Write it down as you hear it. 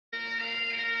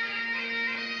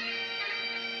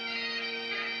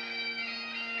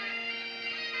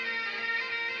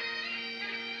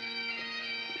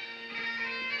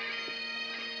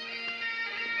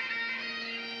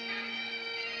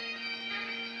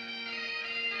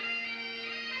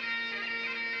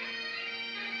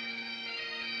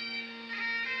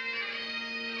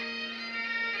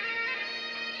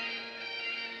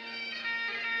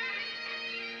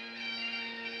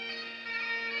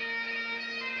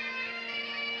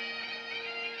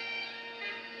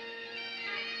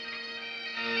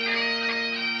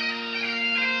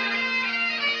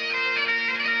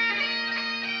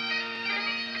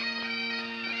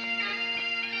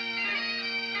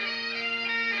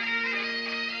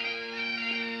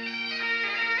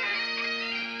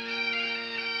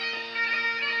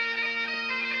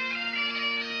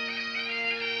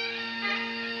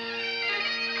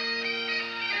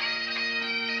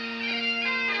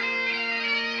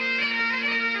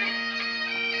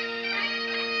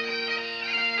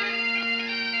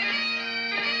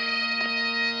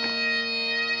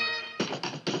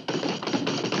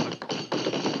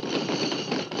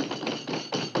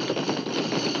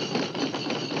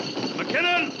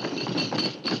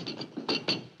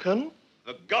Colonel?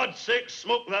 For God's sake,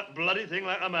 smoke that bloody thing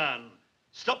like a man.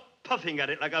 Stop puffing at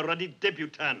it like a ruddy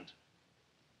debutante.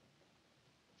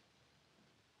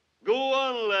 Go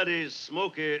on, laddies,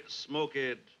 smoke it, smoke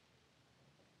it.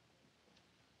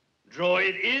 Draw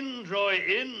it in, draw it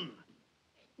in.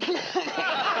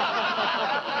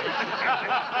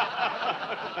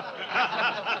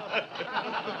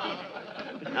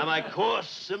 Am I coarse,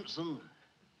 Simpson?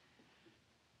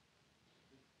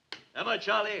 Am I,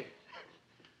 Charlie?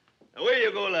 Away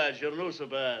you go, lads. You're no so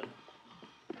bad.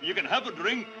 You can have a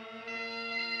drink.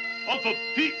 Oh, for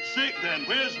Pete's sake, then,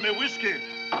 where's my whiskey?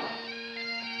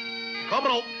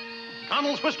 Corporal,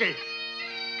 Colonel's whiskey.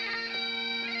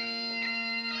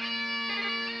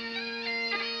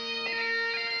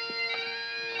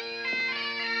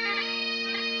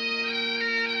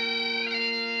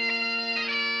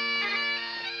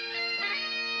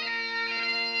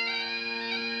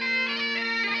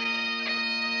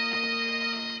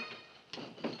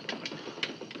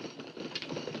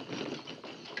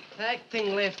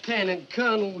 Acting Lieutenant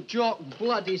Colonel Jock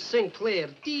bloody Sinclair,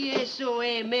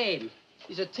 DSOMM.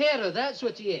 He's a terror, that's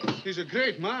what he is. He's a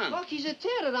great man. Look, he's a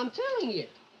terror, I'm telling you.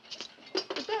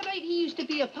 Is that right? He used to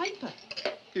be a piper.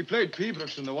 He played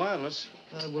Peebrooks in the wireless.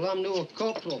 Well, I'm no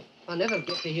corporal. I never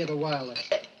get to hear the wireless.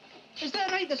 Is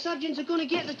that right? The surgeons are going to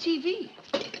get the TV.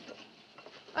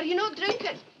 Are you not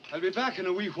drinking? I'll be back in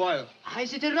a wee while.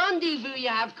 Is it a rendezvous you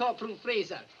have, Corporal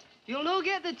Fraser? You'll no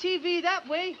get the TV that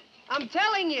way. I'm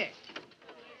telling you.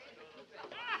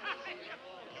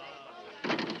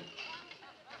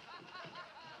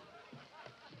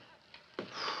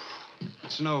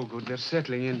 It's no good. They're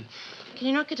settling in. Can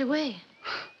you not get away?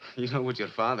 You know what your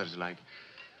father's like.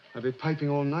 I'll be piping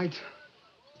all night.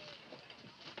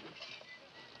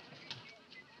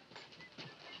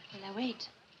 Will I wait?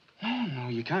 Oh, no,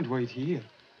 you can't wait here.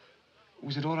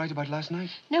 Was it all right about last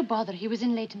night? No bother. He was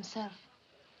in late himself.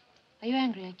 Are you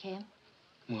angry I came?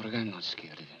 Morgan, I'm not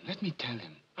scared of him. Let me tell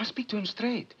him. I'll speak to him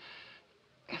straight.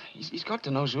 He's got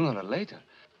to know sooner or later.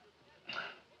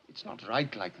 It's not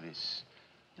right like this.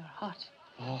 You're hot.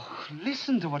 Oh,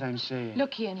 listen to what I'm saying.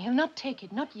 Look here, and he'll not take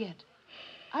it, not yet.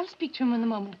 I'll speak to him when the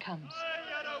moment comes.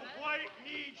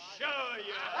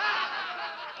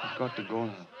 I've got to go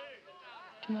now.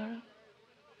 Tomorrow?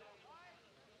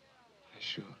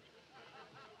 Sure.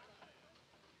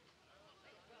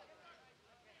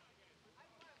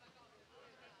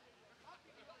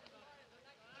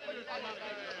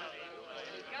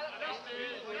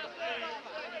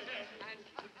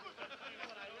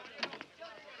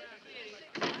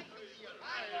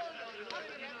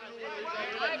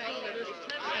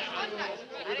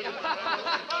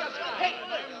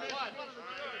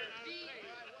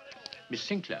 Miss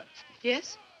Sinclair.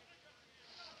 Yes?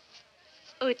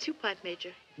 Oh, it's you, Pipe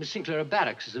Major. Miss Sinclair, a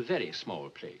barracks is a very small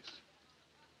place.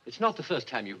 It's not the first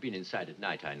time you've been inside at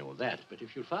night, I know that. But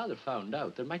if your father found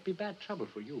out, there might be bad trouble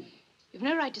for you. You've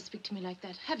no right to speak to me like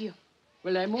that, have you?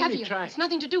 Well, I'm Have only you? trying... It's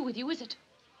nothing to do with you, is it?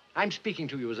 I'm speaking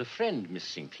to you as a friend, Miss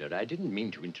Sinclair. I didn't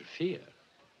mean to interfere.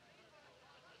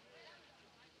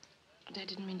 And I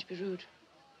didn't mean to be rude.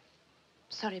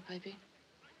 Sorry, Pipey.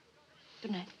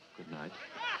 Good night. Good night.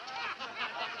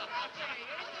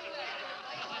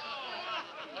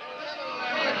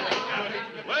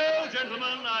 Well,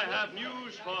 gentlemen, I have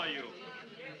news for you.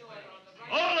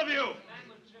 All of you.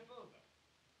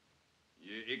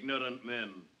 You ignorant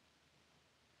men.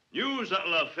 News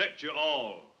that'll affect you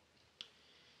all.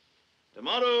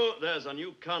 Tomorrow, there's a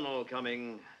new colonel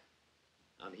coming,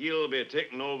 and he'll be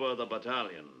taking over the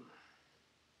battalion.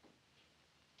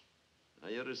 Are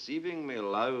you receiving me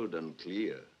loud and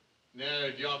clear?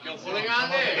 No, Jock, you're pulling on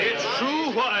there. It's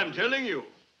true what I'm telling you.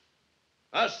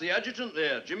 Ask the adjutant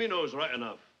there. Jimmy knows right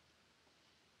enough.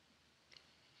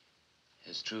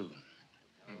 It's true.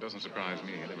 It doesn't surprise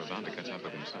me. They were bound to catch up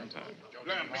with him sometime.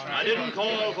 I didn't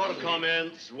call for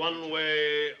comments one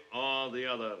way or the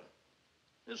other.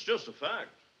 It's just a fact.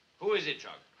 Who is it,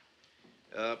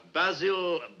 Jock?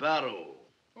 Basil Barrow.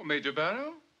 Oh, Major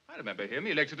Barrow? I remember him.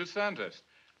 He lectured at Sandhurst.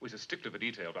 Was a stickler for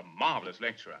detail, a marvelous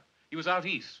lecturer. He was out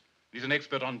east. He's an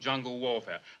expert on jungle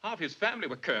warfare. Half his family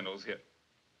were colonels here.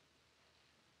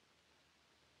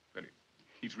 Well,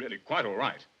 he's really quite all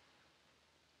right.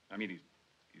 I mean,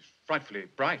 he's frightfully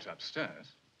bright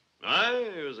upstairs. Aye,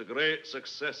 he was a great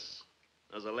success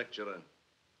as a lecturer.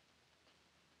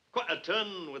 Quite a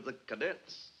turn with the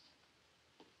cadets.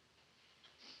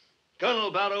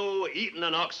 Colonel Barrow, Eton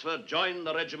and Oxford, joined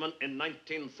the regiment in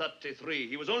 1933.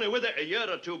 He was only with it a year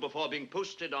or two before being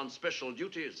posted on special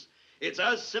duties. It's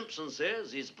as Simpson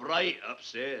says, he's bright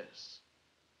upstairs.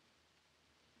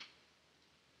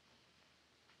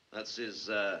 That's his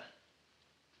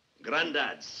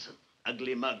Grandad's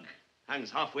ugly mug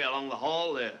hangs halfway along the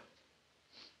hall there.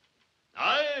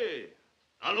 Aye,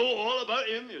 I know all about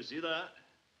him, you see that?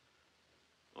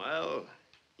 Well,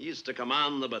 he's to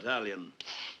command the battalion.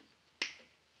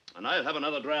 And I'll have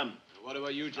another dram. What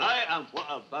about you, Jim? What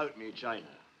about me, China?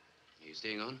 Are you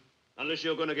staying on? Unless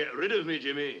you're going to get rid of me,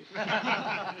 Jimmy.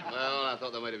 Well, I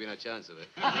thought there might have been a chance of it.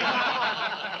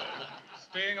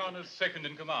 Staying on as second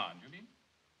in command, you mean?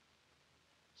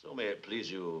 So may it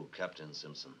please you, Captain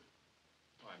Simpson.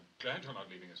 I'm glad you're not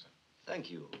leaving us, sir.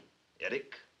 Thank you,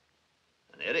 Eric.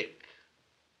 And Eric.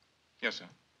 Yes, sir.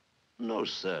 No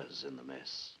sirs in the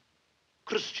mess.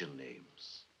 Christian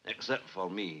names, except for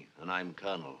me, and I'm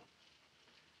Colonel.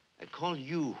 I call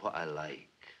you what I like.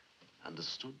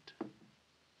 Understood?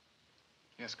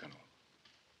 Yes, Colonel.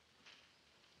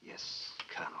 Yes,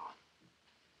 Colonel.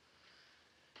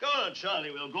 Go on,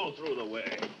 Charlie, we'll go through the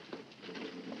way.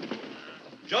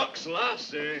 Jock's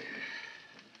last, eh?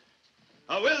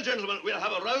 Well, gentlemen, we'll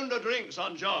have a round of drinks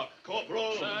on Jock.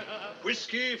 Corporal,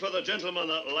 whiskey for the gentlemen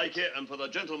that like it, and for the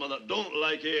gentlemen that don't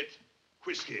like it,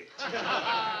 whiskey.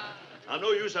 I'm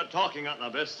no use at talking at the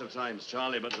best of times,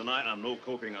 Charlie, but tonight I'm no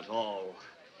coping at all.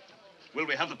 Will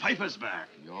we have the pipers back?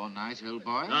 Your night, old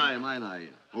boy? Aye, mine aye.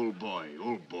 Old boy,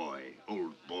 old boy,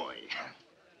 old boy.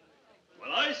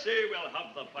 Well, I say we'll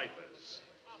have the pipers.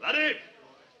 Laddie,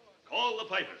 call the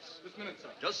pipers. This minute, sir.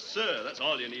 Just sir, that's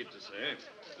all you need to say.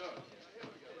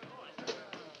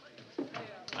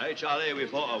 Aye, Charlie, we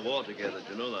fought a war together,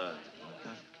 do you know that?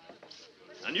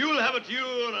 And you'll have a tune,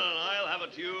 and I'll have a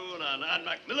tune, and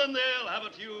Macmillan there'll have a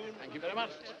tune. Thank you very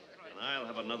much. And I'll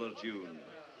have another tune.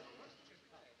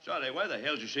 Charlie, why the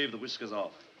hell did you shave the whiskers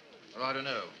off? Well, I don't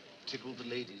know. Tickled the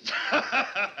ladies.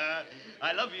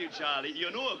 I love you, Charlie.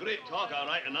 You know a great talker,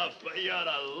 right enough, but you're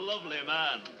a lovely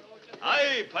man.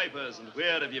 Aye, pipers, and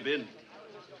where have you been?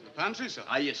 The pantry, sir.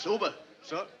 Are you sober?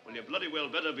 Sir? Well, you bloody well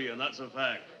better be, and that's a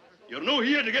fact. You're no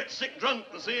here to get sick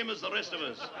drunk the same as the rest of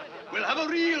us. We'll have a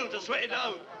reel to sweat it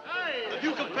out. The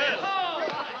Duke of Pell.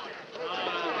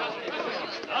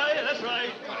 Aye, that's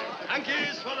right.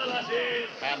 Hankies for the lassies.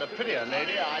 And a prettier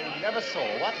lady I never saw,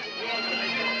 what?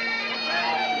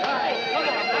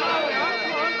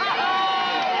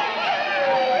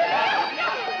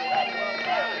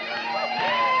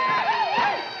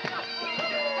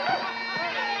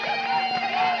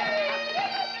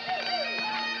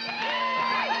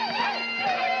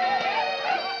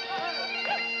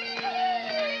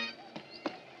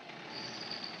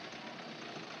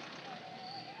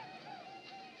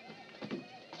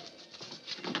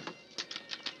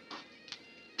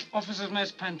 Officer's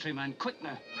mess pantry, man. Quick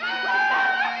now.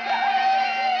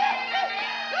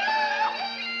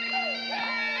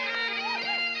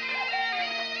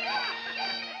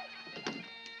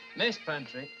 Mess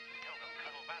pantry.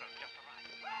 Colonel Barrow's just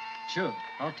arrived. Sure,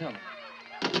 I'll tell him.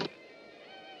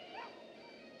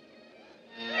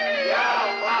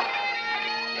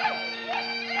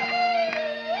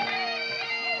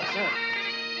 Sir,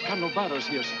 Colonel Barrow's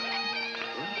here, sir.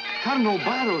 Colonel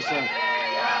Barrow, sir.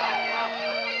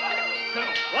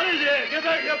 What is it? Get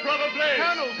back your proper place.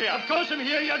 Colonel's here. Of course I'm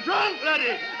here. You're drunk,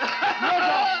 laddie.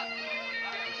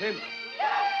 It's him.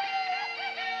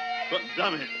 But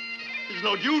damn it, there's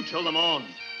no due till the morn.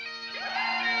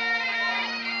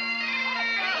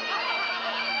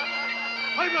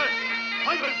 Pipers!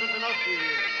 Pipers, there's enough for you.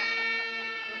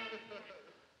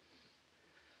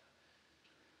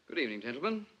 Good evening,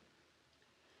 gentlemen.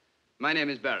 My name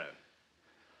is Barrow.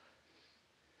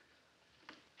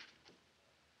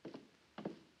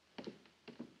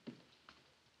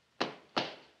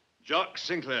 Jock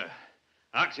Sinclair,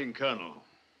 acting colonel.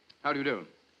 How do you do?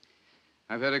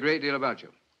 I've heard a great deal about you.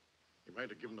 You might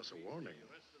have given us a warning.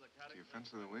 Do you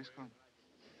fancy the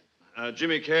waistcoat?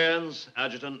 Jimmy Cairns,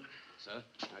 adjutant. Sir,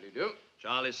 how do you do?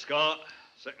 Charlie Scott,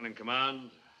 second in command.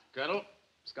 Colonel,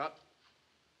 Scott.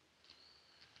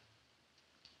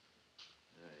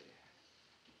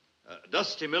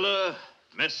 Dusty Miller,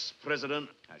 mess president.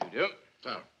 How do you do?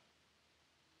 Sir.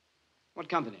 What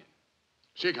company?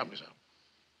 C Company, sir.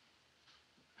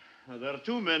 There are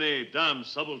too many damn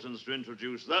subalterns to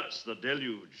introduce. That's the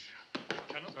deluge.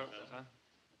 Colonel, sir.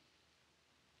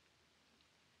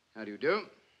 How do you do?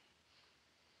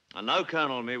 And now,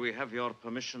 Colonel, may we have your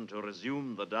permission to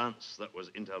resume the dance that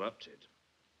was interrupted?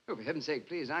 Oh, for heaven's sake,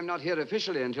 please. I'm not here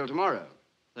officially until tomorrow.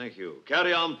 Thank you.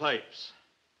 Carry on pipes.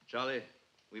 Charlie,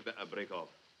 we better break off.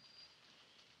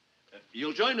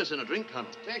 You'll join us in a drink,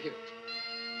 Colonel. Thank you.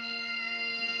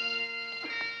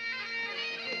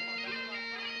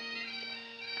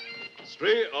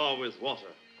 Straight or with water?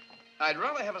 I'd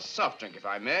rather have a soft drink, if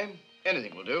I may.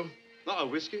 Anything will do. Not a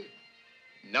whiskey?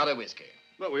 Not a whiskey.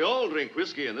 But we all drink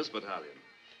whiskey in this battalion.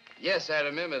 Yes, I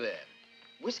remember that.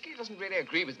 Whiskey doesn't really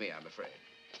agree with me, I'm afraid.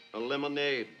 A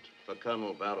lemonade for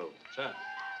Colonel Barrow. Sir.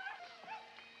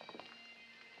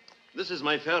 This is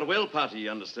my farewell party, you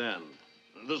understand.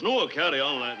 There's no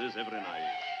carry-on like this every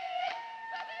night.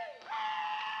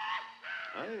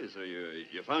 Aye, so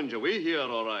you found your way here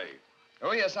all right.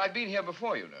 Oh, yes, I've been here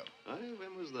before, you know. Aye,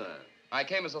 when was that? I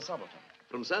came as a subaltern.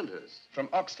 From Sandhurst? From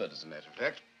Oxford, as a matter of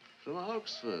fact. From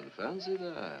Oxford, fancy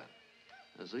that.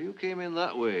 And so you came in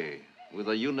that way, with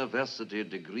a university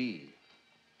degree.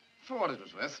 For what it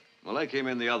was worth. Well, I came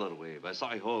in the other way, by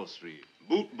Sci Hall Street.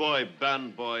 Boot boy,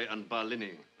 band boy, and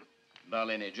Barlini.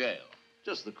 Barlini jail.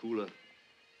 Just the cooler.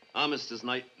 Armistice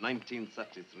night,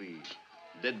 1933.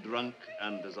 Dead drunk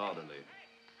and disorderly.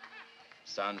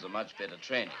 Sounds a much better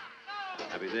training.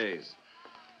 Happy days.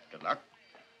 Good luck.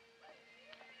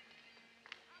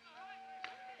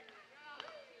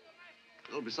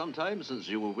 It'll be some time since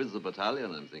you were with the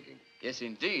battalion, I'm thinking. Yes,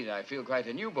 indeed. I feel quite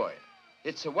a new boy.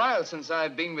 It's a while since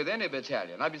I've been with any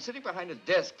battalion. I've been sitting behind a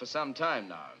desk for some time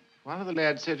now. One of the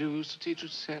lads said you used to teach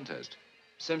at Sandhurst.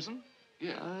 Simpson?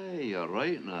 Yeah. Aye, you're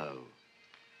right now.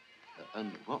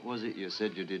 And what was it you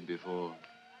said you did before?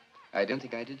 I don't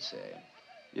think I did say.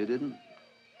 You didn't?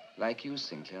 Like you,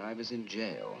 Sinclair, I was in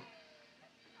jail.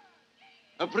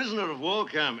 A prisoner of war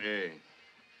camp, eh?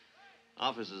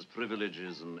 Officers'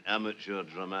 privileges and amateur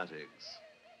dramatics.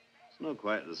 It's not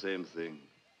quite the same thing.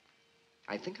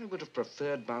 I think I would have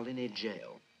preferred Barlini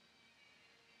jail.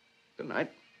 Good night.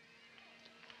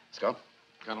 Let's go.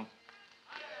 Colonel.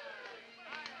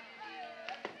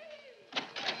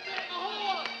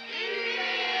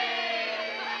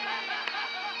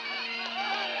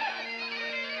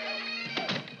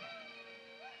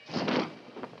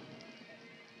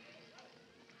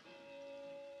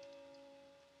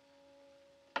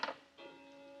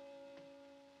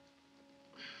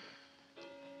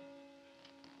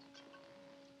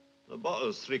 The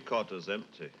bottle's 3/4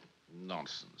 empty.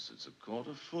 Nonsense. It's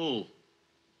 1/4 full.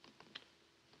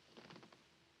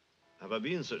 Have I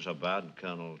been such a bad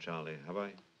colonel, Charlie? Have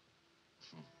I?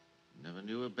 Never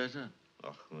knew a better.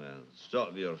 Oh, well,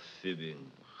 stop your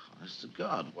fibbing. Honest to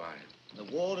God, why? The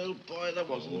war, old boy, there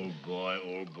wasn't. Old boy,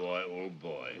 old boy, old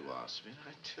boy. You asked me,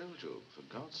 I told you. For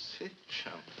God's sake,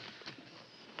 chap.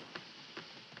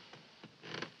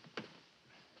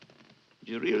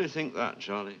 Do you really think that,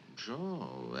 Charlie?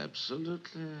 Sure,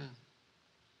 absolutely.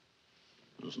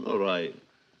 It's not right.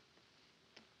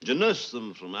 Do you nurse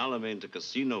them from Alamein to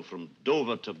Casino, from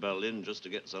Dover to Berlin, just to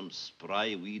get some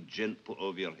spry wee gent put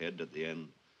over your head at the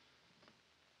end?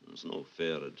 It's no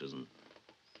fair, it isn't.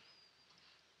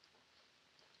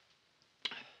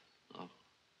 Oh,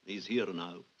 he's here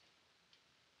now.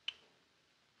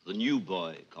 The new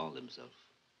boy called himself,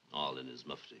 all in his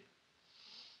mufti.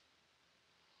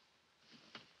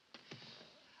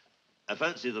 I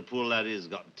fancy the poor laddie's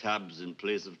got tabs in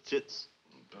place of tits.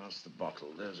 Pass the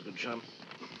bottle. There's a good chum.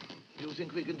 Do you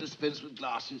think we can dispense with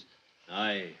glasses?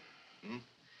 Aye.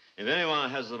 If anyone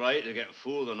has the right to get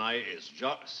fooled tonight, it's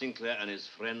Jock Sinclair and his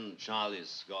friend Charlie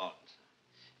Scott.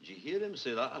 Did you hear him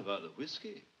say that about the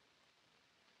whiskey?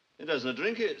 He doesn't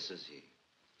drink it, says he.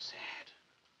 Sad.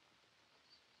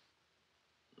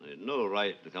 He had no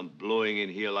right to come blowing in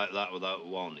here like that without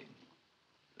warning.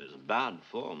 It's bad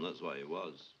form, that's what he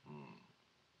was.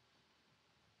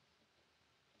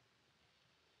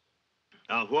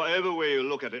 Now, whatever way you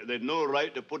look at it, they'd no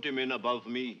right to put him in above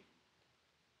me.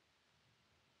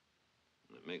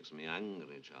 It makes me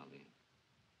angry, Charlie.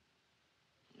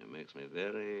 It makes me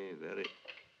very, very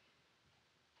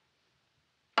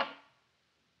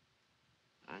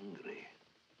angry.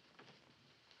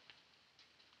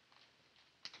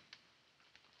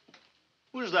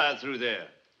 Who's that through there?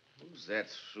 Who's that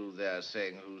through there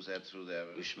saying who's that through there?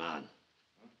 Which man?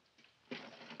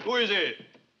 Who is it?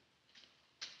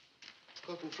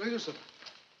 Corporal Fraser, sir.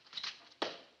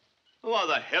 What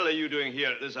the hell are you doing here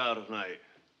at this hour of night?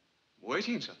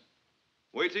 Waiting, sir.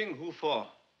 Waiting? Who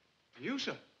for? For you,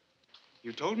 sir.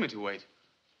 You told me to wait.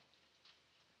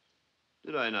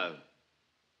 Did I now?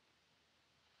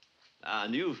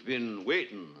 And you've been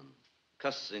waiting and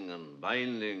cussing and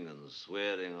binding and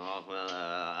swearing off. Well,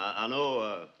 I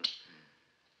know.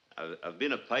 I've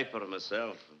been a piper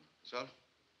myself. Sir?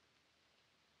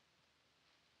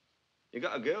 You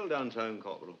got a girl downtown,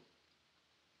 Corporal.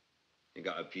 You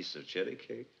got a piece of cherry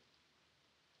cake.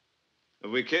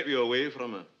 Have we kept you away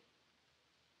from her?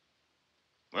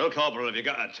 Well, Corporal, have you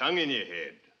got a tongue in your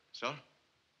head? Sir? Have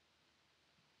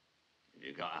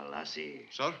you got a lassie?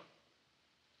 Sir?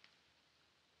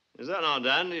 Is that not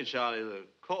dandy, Charlie? The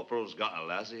Corporal's got a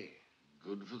lassie.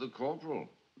 Good for the corporal.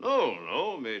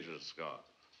 No, Major Scott.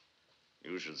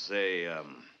 You should say,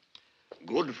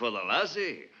 good for the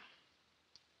lassie.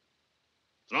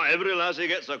 It's not every lassie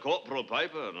gets a corporal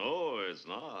piper. No, it's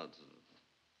not.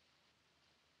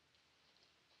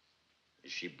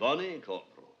 Is she bonny,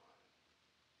 Corporal?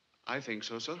 I think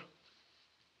so, sir.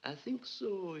 I think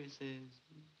so, he says.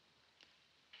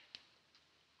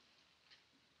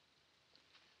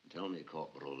 Tell me,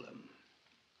 Corporal,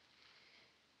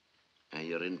 are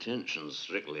your intentions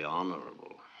strictly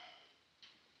honorable?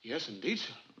 Yes, indeed,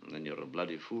 sir. Then you're a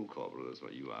bloody fool, Corporal, that's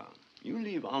what you are. You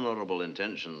leave honorable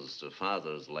intentions to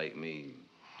fathers like me.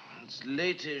 It's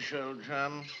late-ish, old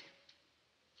chum.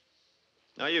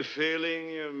 Are you failing,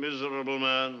 you miserable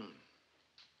man?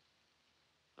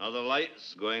 Are the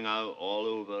lights going out all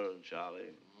over,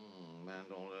 Charlie? Man,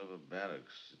 all over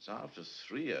barracks. It's after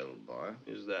 3, old boy.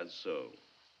 Is that so?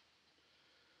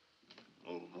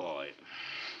 Oh, boy.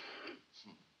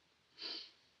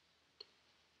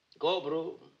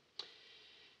 Corporal,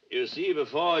 you see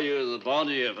before you the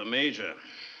body of a major.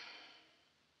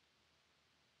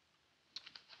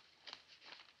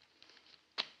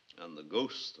 And the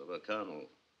ghost of a colonel.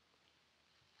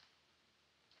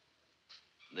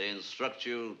 They instruct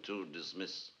you to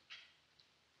dismiss.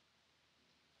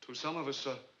 To some of us,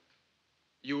 sir,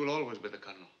 you will always be the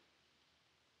colonel.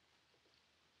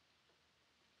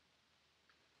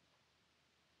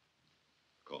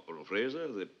 Corporal Fraser,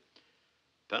 the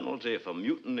penalty for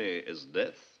mutiny is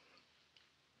death.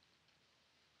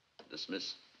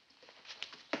 Dismiss.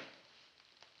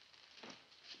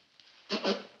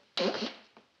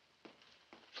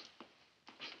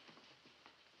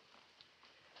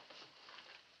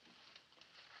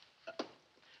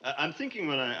 I'm thinking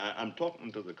when I'm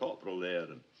talking to the corporal there,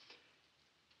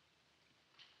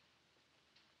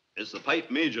 it's the pipe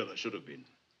major that should have been.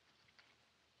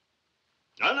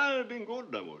 And I'd have been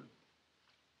good, I would.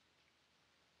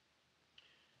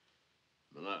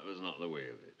 But that was not the way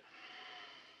of it.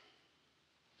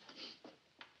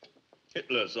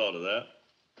 Hitler saw to that.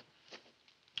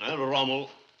 And Rommel.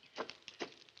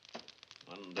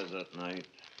 One desert night.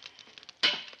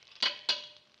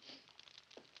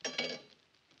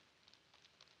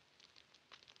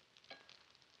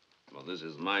 Well, this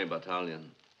is my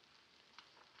battalion.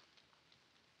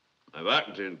 I've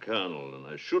acted colonel, and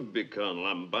I should be colonel.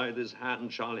 I'm by this hand,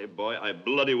 Charlie boy. I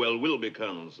bloody well will be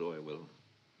colonel, so I will.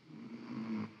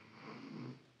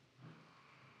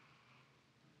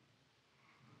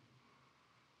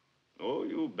 Oh,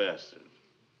 you bastard.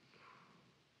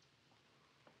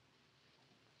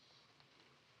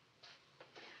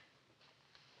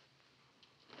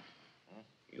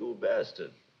 You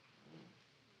bastard.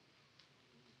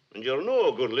 And you're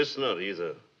no good listener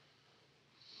either.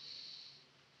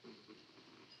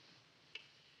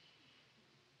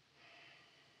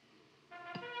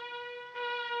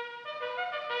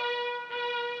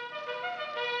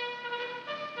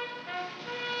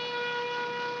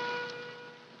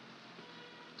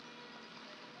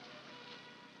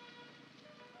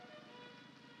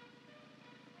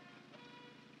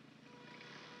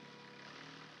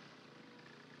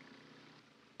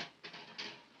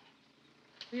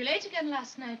 Were you late again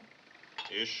last night?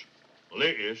 Ish.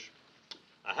 Late-ish.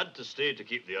 I had to stay to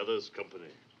keep the others company.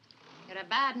 You're a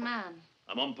bad man.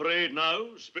 I'm on parade now,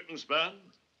 spick and span.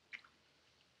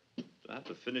 I have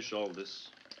to finish all this.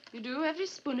 You do, every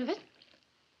spoon of it.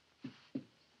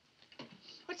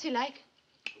 What's he like?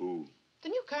 Who? The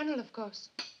new colonel, of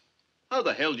course. How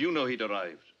the hell do you know he'd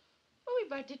arrived? Oh,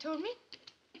 Bertie told me.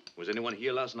 Was anyone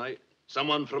here last night?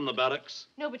 Someone from the barracks?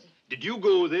 Nobody. Did you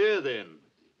go there then?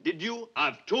 Did you?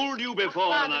 I've told you before.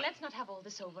 Father, let's not have all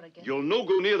this over again. You'll no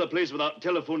go near the place without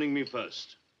telephoning me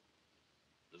first.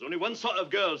 There's only one sort of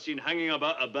girl seen hanging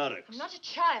about a barracks. I'm not a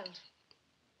child.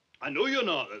 I know you're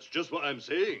not. That's just what I'm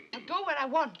saying. I'll go where I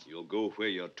want. You'll go where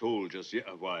you're told just yet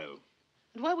a while.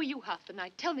 And where were you half the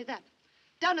night? Tell me that.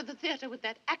 Down at the theater with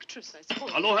that actress, I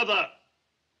suppose. I'll not have that.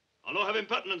 I'll not have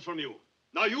impertinence from you.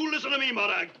 Now you listen to me,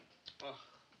 Marag.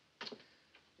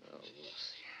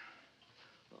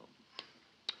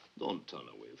 Don't turn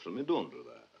away from me. Don't do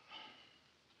that.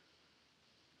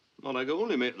 Well, I can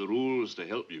only make the rules to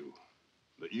help you,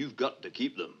 but you've got to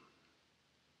keep them.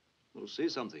 Well, say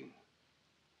something.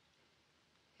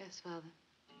 Yes, Father.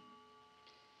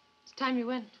 It's time you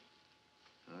went.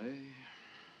 Aye.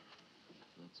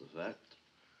 That's a fact.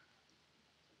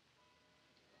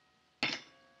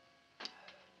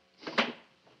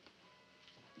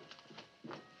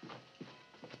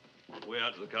 Way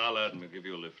out to the car, lad, and we'll give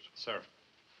you a lift. Sir.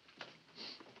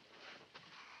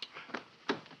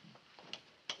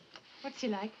 What's he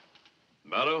like?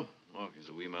 Barrow? Oh, he's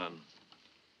a wee man.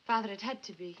 Father, it had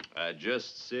to be. I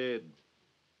just said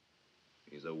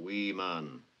He's a wee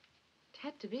man. It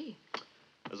had to be.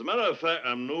 As a matter of fact,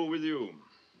 I'm no with you.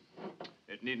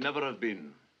 It need never have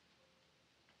been.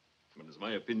 But it's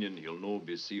my opinion he'll no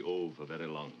be CO for very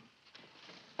long.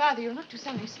 Father, you'll not do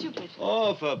something stupid.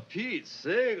 Oh, for Pete's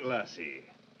sake, lassie.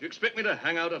 Do you expect me to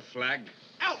hang out a flag?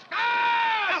 Out!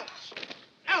 Out!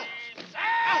 Out!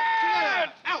 Out!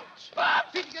 Out!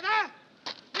 Feet together.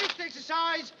 Next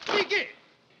exercise, begin.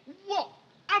 Walk.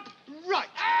 Up, right.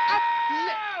 Up,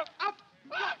 left. Up,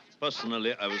 right.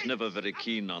 Personally, I was never very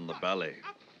keen on the ballet.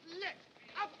 Up, left.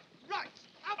 Up, right.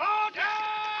 Up.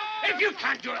 Order! If you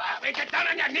can't do it that way, get down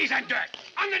on your knees and do it.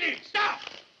 On the knees. Stop!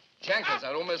 Chankers,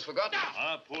 I'd almost forgotten.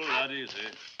 Ah, poor laddies,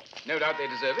 eh? No doubt they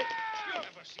deserve it. You'll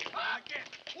never see them again.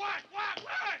 What?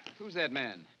 Who's that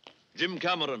man? Jim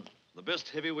Cameron, the best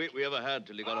heavyweight we ever had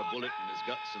till he got a bullet in his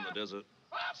guts in the desert.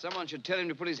 Someone should tell him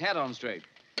to put his hat on straight.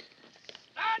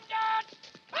 Standard!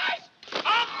 Face!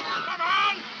 Up! Come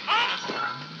on! Up!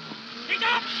 Pick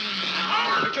up!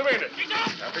 Up! Put your weight in. Pick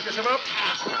up! Now pick yourself up.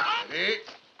 Ready?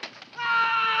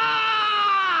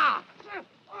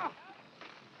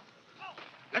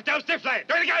 Let down stiffly.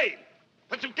 Do it again.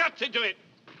 Put some guts into it.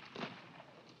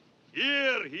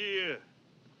 Here, here.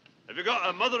 Have you got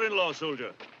a mother-in-law,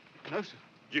 soldier? No, sir.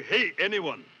 Do you hate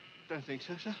anyone? Don't think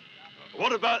so, sir.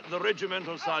 What about the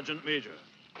regimental sergeant major?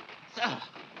 Sir.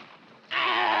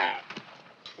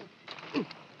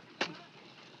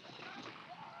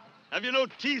 Have you no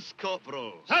teeth,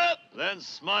 corporal? Sir. Then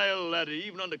smile, laddie.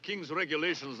 Even under King's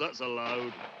regulations, that's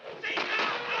allowed.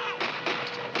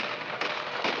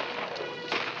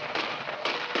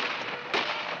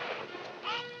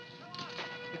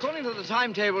 According to the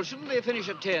timetable, shouldn't they finish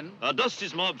at 10?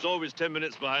 Dusty's mob's always 10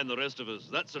 minutes behind the rest of us.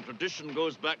 That's a tradition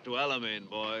goes back to Alamein,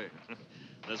 boy.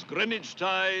 There's Greenwich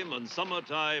time, and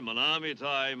summertime, and army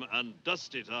time, and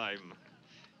Dusty time.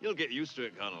 You'll get used to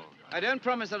it, Colonel. I don't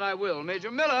promise that I will. Major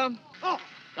Miller. Oh!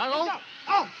 Colonel.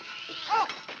 Oh! Oh!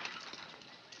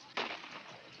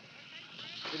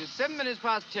 It is 7 minutes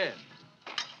past 10.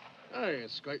 Aye,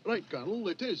 it's quite right, Colonel.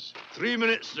 It is. 3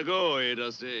 minutes to go, eh,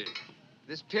 Dusty?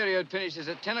 This period finishes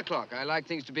at 10 o'clock. I like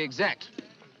things to be exact.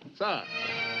 Sir.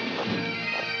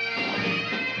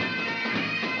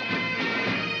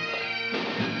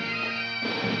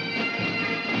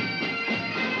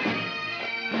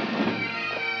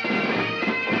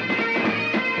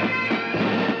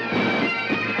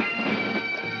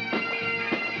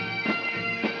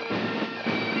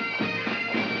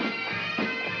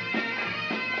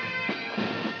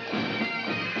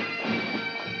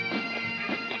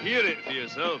 Hear it for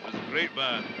yourself. It's a great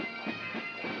band.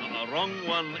 Not a wrong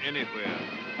one anywhere.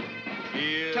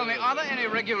 Here. Tell me, are there any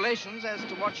regulations as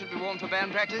to what should be worn for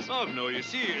band practice? Oh, no, you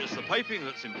see, it's the piping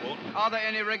that's important. Are there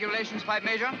any regulations, Pipe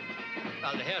Major?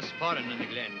 Well, the hair's foreign in the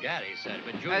Glengarry, sir,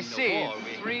 but I during see. the war,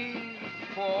 we... 3,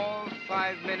 4,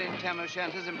 5 men in tam o'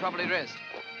 shanters and properly dressed.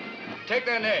 Take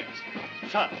their names.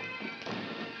 Sir.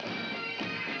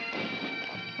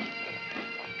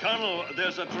 Colonel,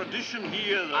 there's a tradition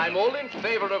here that... I'm all in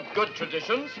favor of good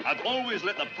traditions. I've always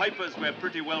let the pipers wear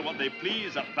pretty well what they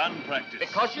please at band practice.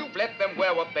 Because you've let them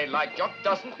wear what they like, Jock,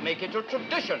 doesn't make it a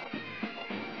tradition.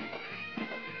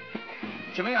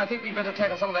 Jimmy, I think we'd better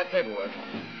tackle some of that paperwork.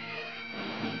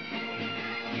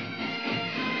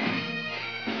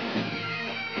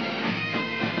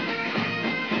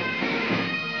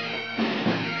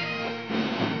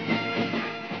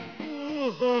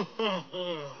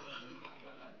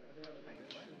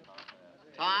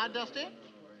 Tired, Dusty?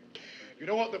 You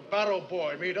know what the Barrow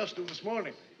boy made us do this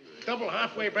morning? Double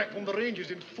halfway back from the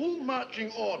ranges in full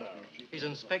marching order. He's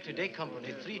inspected A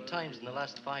Company 3 times in the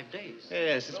last 5 days.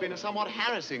 Yes, it's been a somewhat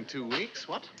harassing 2 weeks,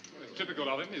 what? It's typical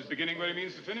of him. He's beginning where he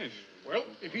means to finish. Well,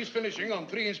 if he's finishing on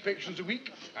 3 inspections a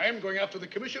week, I am going after the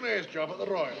commissionaire's job at the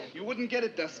Royal. You wouldn't get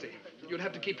it, Dusty. You'd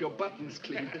have to keep your buttons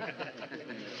clean.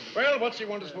 Well, what's he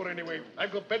want us for anyway?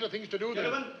 I've got better things to do than...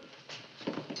 Gentlemen.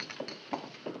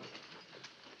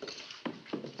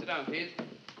 Sit down, please.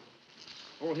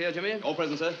 All here, Jimmy? All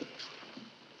present, sir.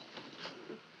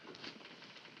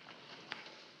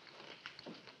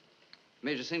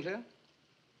 Major Sinclair?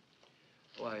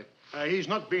 Why, he's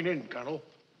not been in, Colonel.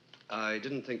 I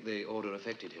didn't think the order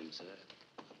affected him, sir.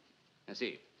 I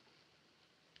see.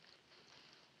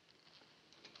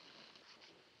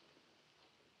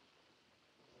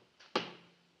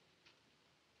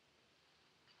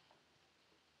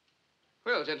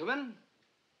 Well, gentlemen,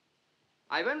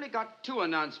 I've only got 2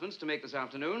 announcements to make this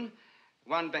afternoon,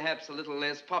 one perhaps a little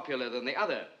less popular than the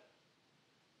other.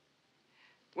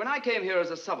 When I came here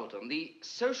as a subaltern, the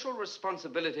social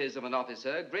responsibilities of an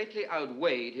officer greatly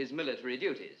outweighed his military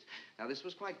duties. Now, this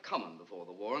was quite common before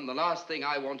the war, and the last thing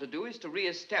I want to do is to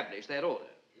re-establish that order.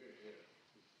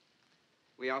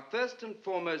 We are first and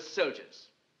foremost soldiers,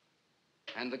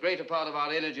 and the greater part of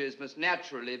our energies must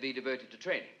naturally be devoted to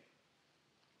training.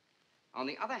 On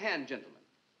the other hand, gentlemen,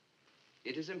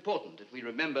 it is important that we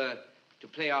remember to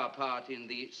play our part in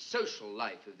the social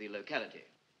life of the locality.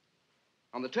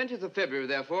 On the 20th of February,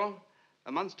 therefore,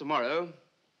 a month tomorrow,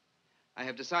 I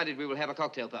have decided we will have a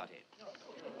cocktail party.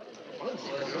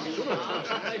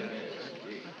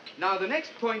 Now, the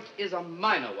next point is a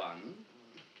minor one,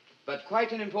 but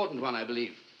quite an important one, I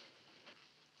believe.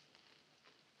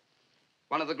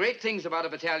 One of the great things about a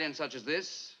battalion such as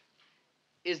this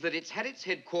is that it's had its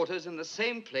headquarters in the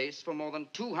same place for more than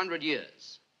 200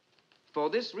 years. For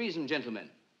this reason, gentlemen,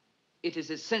 it is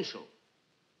essential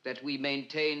that we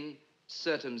maintain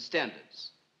certain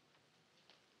standards.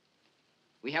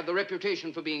 We have the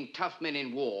reputation for being tough men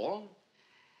in war.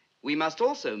 We must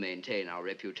also maintain our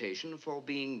reputation for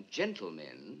being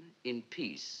gentlemen in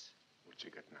peace. What you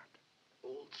getting at?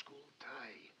 Old school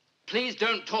tie. Please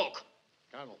don't talk.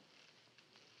 Colonel.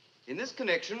 In this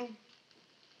connection,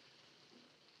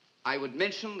 I would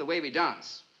mention the way we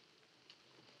dance.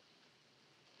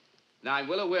 Now, I'm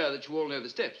well aware that you all know the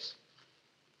steps.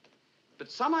 But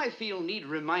some, I feel, need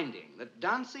reminding that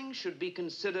dancing should be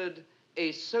considered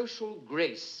a social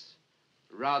grace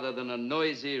rather than a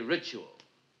noisy ritual.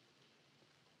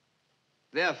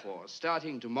 Therefore,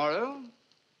 starting tomorrow,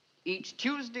 each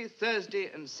Tuesday, Thursday,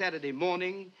 and Saturday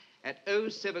morning at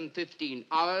 07:15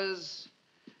 hours,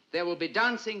 there will be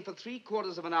dancing for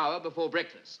 3/4 of an hour before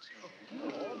breakfast.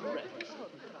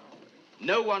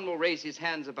 No one will raise his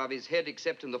hands above his head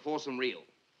except in the foursome reel.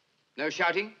 No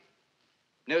shouting,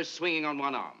 no swinging on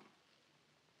one arm.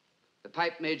 The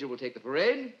pipe major will take the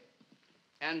parade,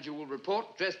 and you will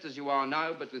report dressed as you are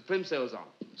now, but with plimsolls on.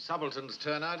 Subaltern's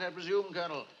turnout, I presume,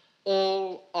 Colonel.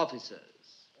 All officers.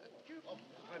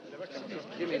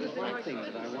 Give me the one thing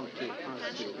that I want to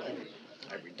ask you.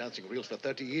 I've been dancing reels for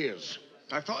 30 years.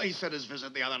 I thought he said his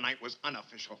visit the other night was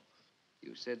unofficial.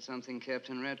 You said something,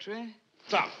 Captain Rattray?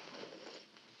 Sir.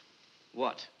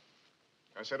 What?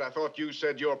 I said I thought you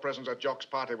said your presence at Jock's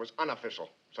party was unofficial,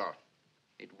 sir.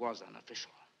 It was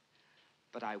unofficial.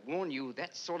 But I warn you,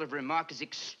 that sort of remark is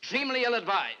extremely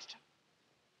ill-advised.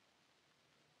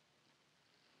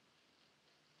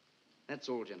 That's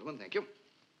all, gentlemen. Thank you.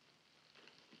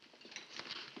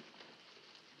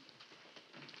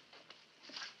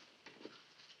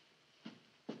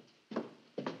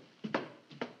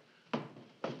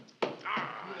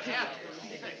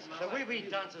 The way we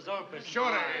dance is our business.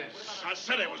 Sure it is. I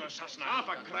said it was assassinate. Half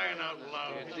a crying out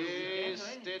loud.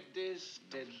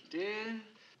 Steady.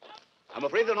 I'm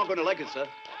afraid they're not going to like it, sir.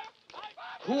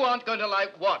 Who aren't going to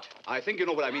like what? I think you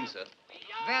know what I mean, sir.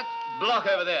 That block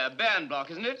over there, band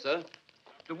block, isn't it? Sir?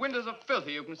 The windows are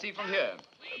filthy, you can see from here.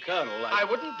 Colonel, I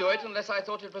wouldn't do it unless I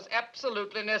thought it was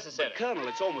absolutely necessary. But, Colonel,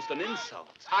 it's almost an insult.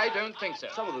 I don't think so.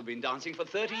 Some of them have been dancing for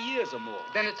 30 years or more.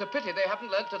 Then it's a pity they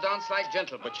haven't learned to dance like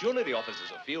gentlemen. But surely the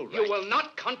officers will feel right. You will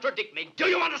not contradict me. Do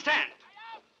you understand?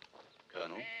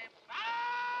 Colonel?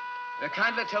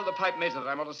 Kindly tell the pipe major that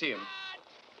I want to see him.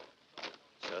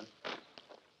 Sir?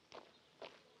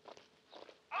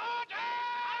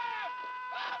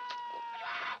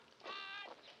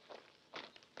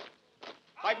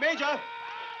 Pipe Major!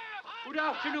 Good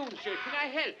afternoon, sir. Can I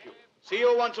help you?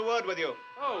 CO wants a word with you.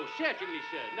 Oh, certainly,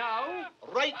 sir. Now?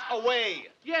 Right away.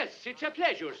 Yes, it's a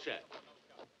pleasure, sir.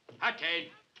 Attain.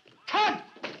 Cut!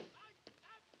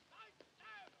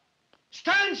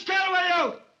 Stand still, will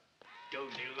you?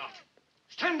 Dozy lot.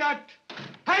 Stand out.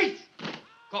 Hey!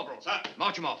 Corporal. Sir.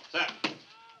 March him off. Sir.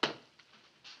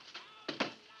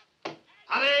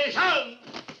 Attention!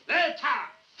 Left half.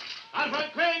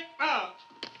 Alfred, quick, out.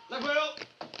 Left wheel.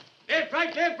 Left,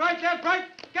 right, left, right, left, right.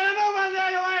 Get a move on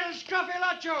there, you idle scruffy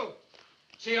lot, you.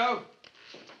 CO.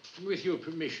 With your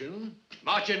permission.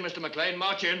 March in, Mr. McLean,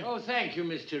 march in. Oh, thank you,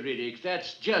 Mr. Riddick.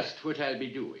 That's just what I'll be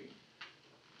doing.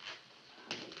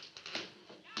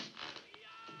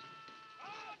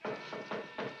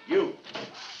 You.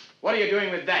 What are you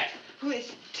doing with that?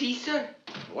 With tea, sir?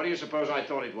 What do you suppose I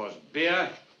thought it was? Beer?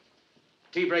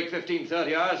 Tea break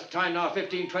 15:30 hours. Time now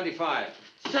 15:25.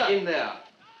 Sir. In there.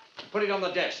 Put it on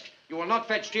the desk. You will not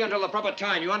fetch tea until the proper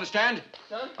time. You understand?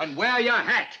 Sir. And wear your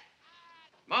hat.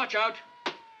 March out.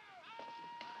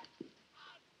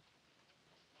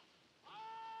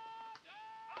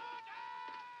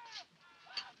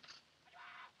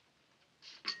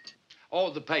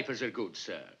 All the papers are good,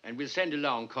 sir. And we'll send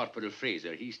along Corporal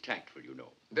Fraser. He's tactful, you know.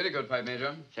 Very good, Pipe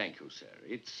Major. Thank you,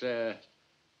 sir.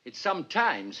 It's some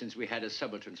time since we had a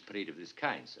subaltern's parade of this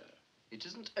kind, sir. It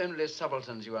isn't only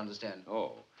subalterns, you understand.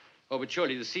 Oh, but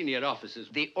surely the senior officers...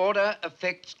 The order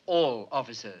affects all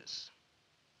officers.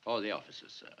 All the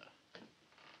officers, sir.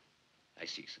 I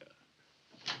see,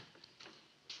 sir.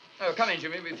 Oh, come in,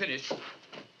 Jimmy. We've finished.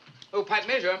 Oh, Pipe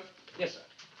Major. Yes, sir.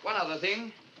 One other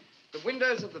thing. The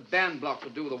windows of the band block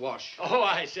will do the wash. Oh,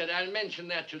 I said I'll mention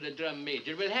that to the drum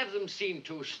major. We'll have them seen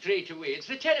to straight away. It's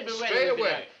the terrible weather. Straight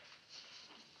away.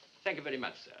 Thank you very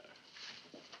much, sir.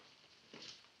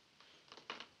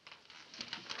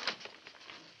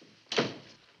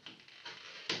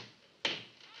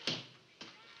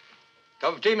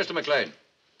 Cup of tea, Mr. McLean.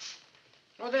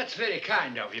 Oh, that's very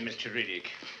kind of you, Mr. Riddick.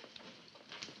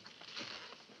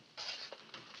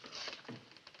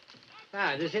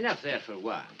 Ah, there's enough there for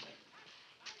one.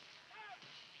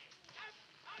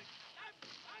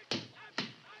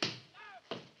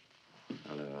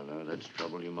 Hello. That's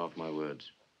trouble, you mark my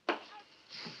words.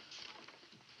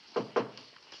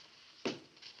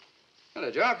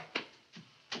 Hello, Jock.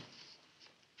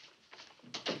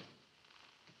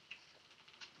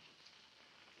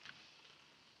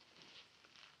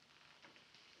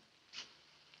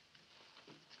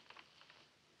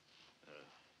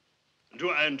 Do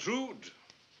I intrude?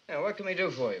 Now, what can we do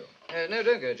for you? No,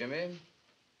 don't go, Jimmy.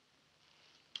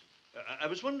 I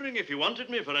was wondering if you wanted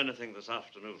me for anything this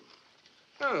afternoon.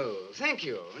 Oh, thank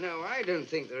you. No, I don't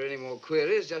think there are any more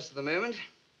queries just at the moment.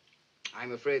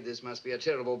 I'm afraid this must be a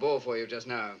terrible bore for you just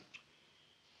now.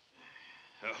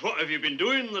 What have you been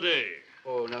doing the day?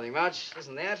 Oh, nothing much.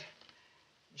 Listen to that.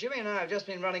 Jimmy and I have just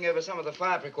been running over some of the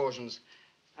fire precautions.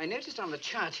 I noticed on the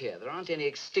chart here there aren't any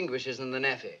extinguishers in the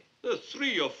NAFI. There are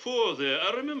 3 or 4 there.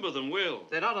 I remember them well.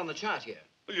 They're not on the chart here.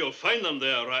 Well, you'll find them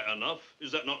there right enough.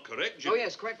 Is that not correct, Jim? Oh,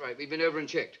 yes, quite right. We've been over and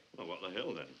checked. Well, what the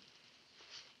hell, then?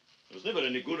 It was never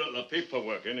any good at the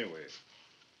paperwork, anyway.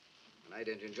 And I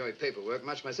don't enjoy paperwork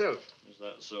much myself. Is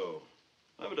that so?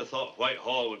 I would have thought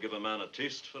Whitehall would give a man a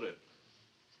taste for it.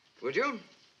 Would you?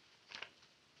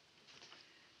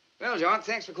 Well, Jock,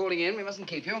 thanks for calling in. We mustn't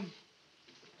keep you.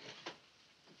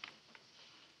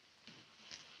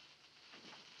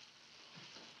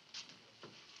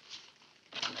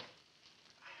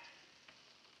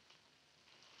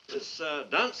 This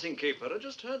dancing caper, I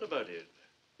just heard about it.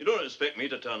 You don't expect me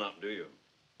to turn up, do you?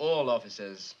 All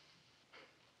officers.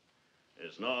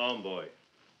 It's not on, boy.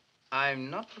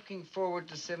 I'm not looking forward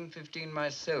to 7:15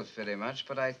 myself very much,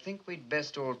 but I think we'd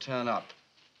best all turn up.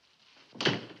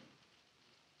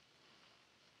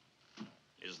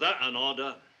 Is that an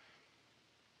order?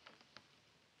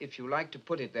 If you like to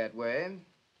put it that way.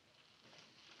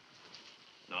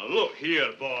 Now, look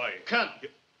here, boy. Colonel.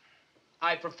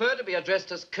 I prefer to be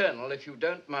addressed as Colonel, if you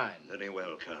don't mind. Very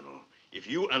well, Colonel. If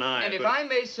you and I... And if I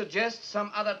may suggest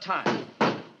some other time.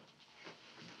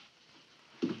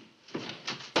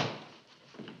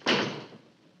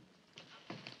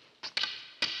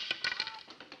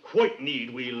 What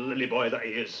need we lily boy that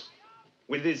he is?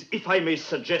 With his, if I may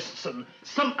suggest, some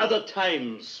other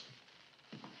times.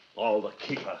 All the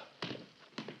keeper.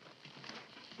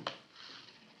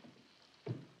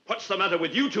 What's the matter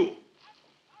with you two?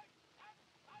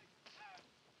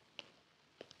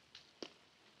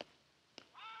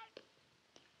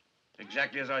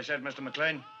 Exactly as I said, Mr.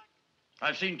 McLean.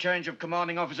 I've seen change of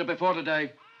commanding officer before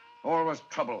today. Always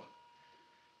trouble.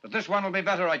 But this one will be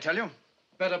better, I tell you.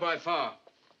 Better by far.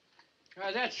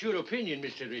 That's your opinion,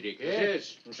 Mr. Riddick. It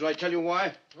is. And shall I tell you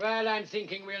why? Well, I'm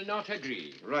thinking we'll not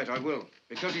agree. Right, I will.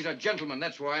 Because he's a gentleman,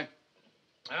 that's why.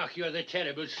 Ach, you're the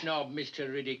terrible snob, Mr.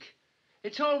 Riddick.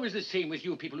 It's always the same with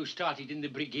you people who started in the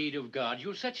Brigade of Guards.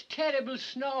 You're such terrible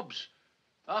snobs.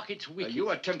 Ach, it's wicked. Are you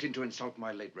attempting to insult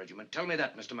my late regiment? Tell me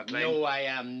that, Mr. McLean. No, I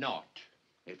am not.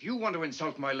 If you want to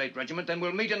insult my late regiment, then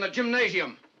we'll meet in the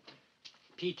gymnasium.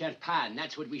 Peter Pan,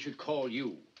 that's what we should call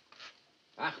you.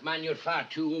 Ach, man, you're far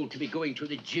too old to be going to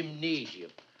the gymnasium.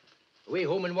 Away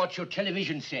home and watch your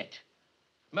television set.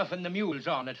 Muffin the Mule's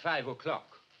on at 5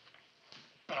 o'clock.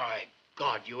 By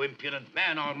God, you impudent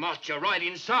man, I'll march you right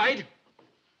inside.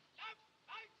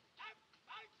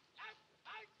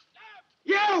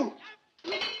 You!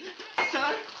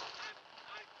 Sir?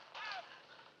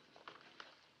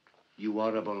 You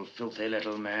horrible, filthy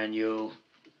little man, you.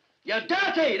 You're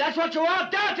dirty! That's what you are,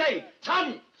 dirty!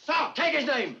 Son! Sir, take his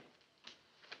name.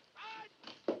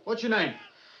 What's your name?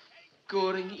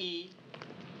 Goring E.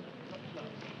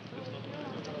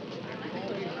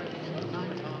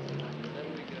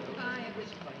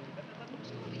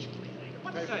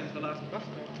 What size is the last bus?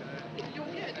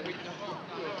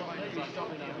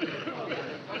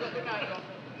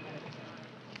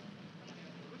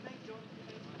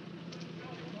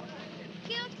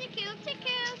 Kilty, kilty,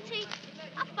 kilty,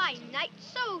 a fine night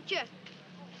soldier.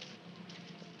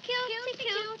 Kilty,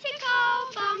 kilty,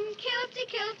 call bum, kilty,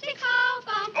 kilty, call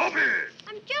bum. Up here!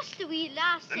 I'm just a wee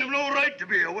lassie. Then you've no right to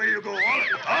be. Away you go. On it.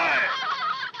 Aye!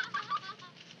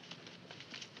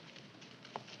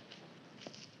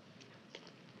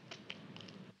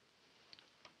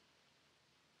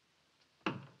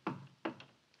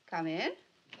 Come in.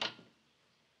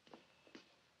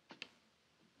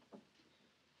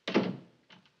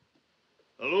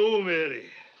 Hello, Mary.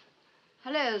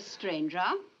 Hello, stranger.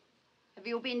 Have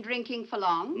you been drinking for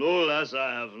long? No, lass,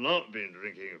 I have not been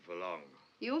drinking for long.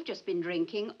 You've just been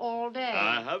drinking all day.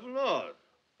 I have not.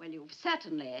 Well, you've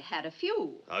certainly had a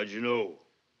few. How'd you know?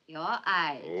 Your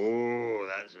eyes. Oh,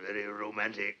 that's very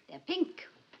romantic. They're pink.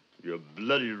 You're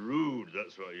bloody rude,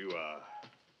 that's what you are.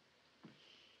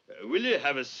 Will you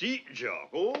have a seat, Jock?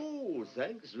 Oh,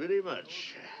 thanks very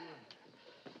much.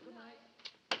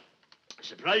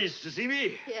 Surprised to see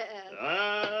me? Yes.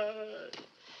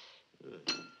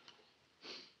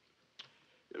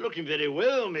 You're looking very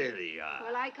well, Mary.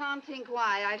 Well, I can't think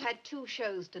why. I've had 2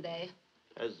 shows today.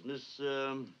 Has Miss,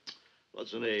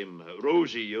 what's her name?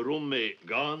 Rosie, your roommate,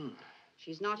 gone?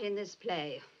 She's not in this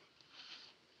play.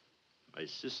 My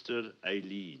sister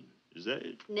Eileen. Is that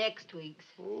it? Next week's.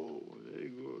 Oh, very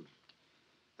good.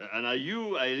 And are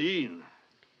you Eileen?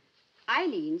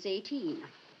 Eileen's 18.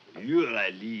 You're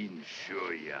Eileen,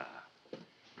 sure you are.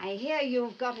 I hear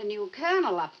you've got a new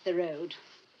colonel up the road.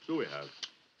 So we have.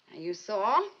 You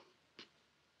saw?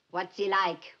 What's he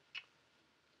like?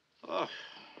 Oh,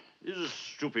 he's a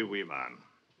stupid wee man.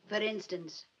 For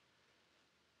instance?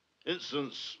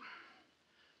 Instance,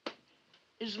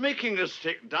 he's making us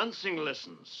take dancing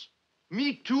lessons.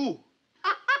 Me too.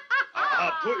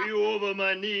 I'll put you over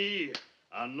my knee.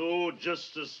 I know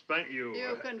just to spank you.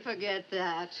 You can forget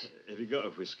that. Have you got a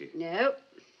whiskey? No.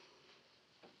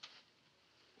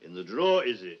 In the drawer,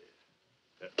 is it?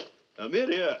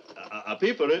 Mary, a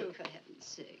paper, eh? Oh, for heaven's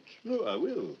sake. No, I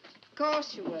will. Of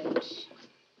course you won't.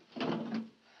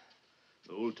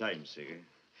 The old time's sake,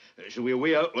 eh? Shall we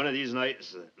away out one of these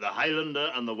nights? The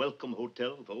Highlander and the Welcome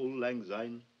Hotel for Old Lang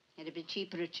Syne? It'd be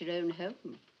cheaper at your own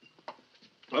home.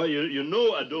 Oh, you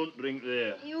know I don't drink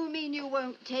there. You mean you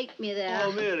won't take me there?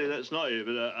 Oh, Mary, that's not it.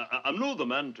 But I'm no the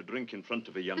man to drink in front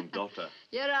of a young daughter.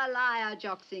 You're a liar,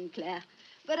 Jock Sinclair.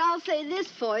 But I'll say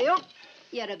this for you.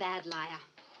 You're a bad liar.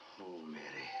 Oh,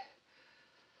 Mary.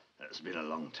 That's been a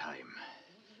long time.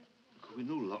 Could we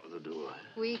no lock the door?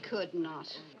 We could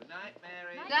not. Good night,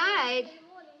 Mary. Night.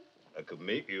 I could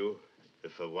make you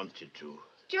if I wanted to.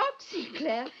 Jock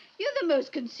Sinclair, you're the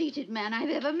most conceited man I've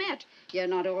ever met. You're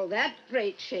not all that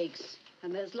great shakes.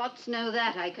 And there's lots know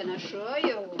that, I can assure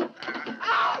you.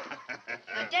 Oh!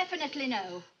 Definitely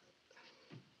no.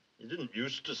 You didn't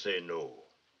used to say no.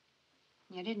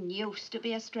 You didn't used to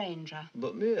be a stranger.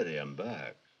 But, Mary, I'm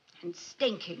back. And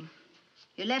stinking.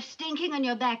 You left stinking and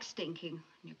you're back stinking.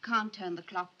 You can't turn the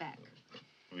clock back.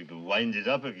 We can wind it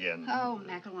up again. Oh,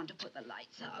 Mac, I want to put the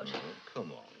lights out. Oh,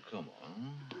 come on, come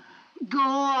on. Go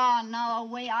on now,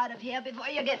 away out of here before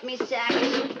you get me sacked.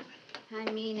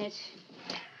 I mean it.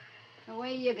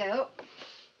 Away you go.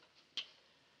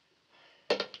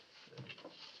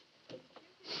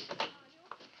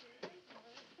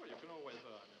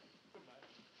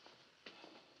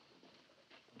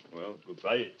 Well,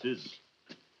 goodbye it is.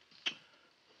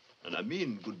 And I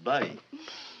mean goodbye.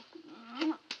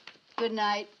 Good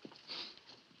night.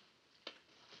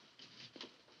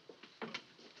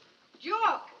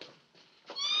 Jock!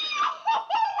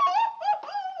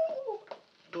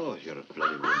 Oh, you're a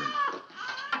bloody woman.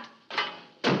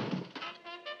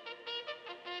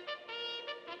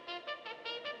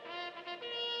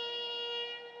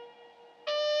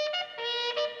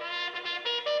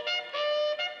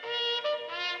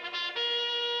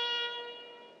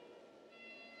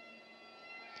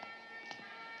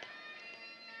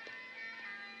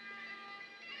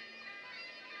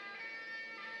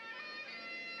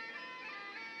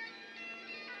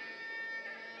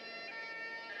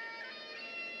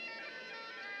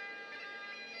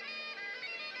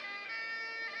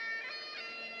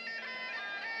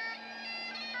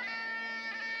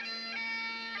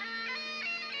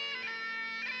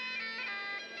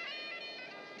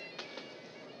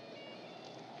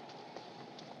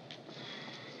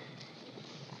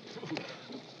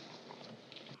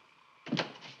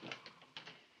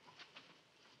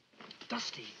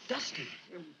 Dusty, Dusty.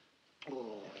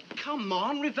 Come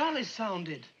on, Rivali's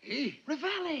sounded. Eh?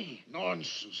 Rivali.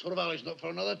 Nonsense. Rivali's not for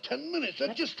another 10 minutes.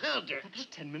 I just had it. That was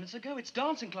 10 minutes ago. It's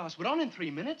dancing class. We're on in 3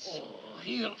 minutes. Oh,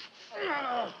 here.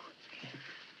 Oh.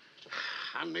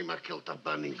 Hand me my kilt of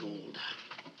burning gold.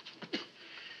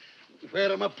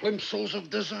 Where are my plimsolls of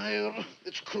desire?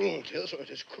 It's cruelty, that's what it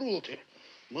is, cruelty.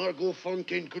 Margot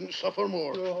Fontaine couldn't suffer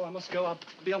more. Oh, I must go up.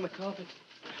 Be on the carpet.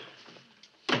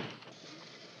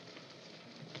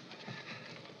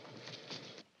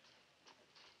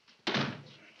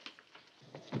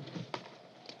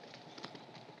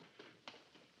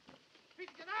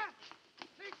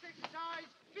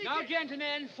 Now,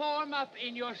 gentlemen, form up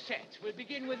in your sets. We'll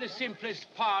begin with the simplest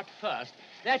part first.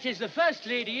 That is the first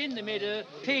lady in the middle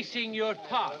facing your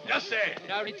partner. Yes, sir.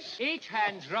 Now, it's 8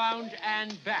 hands round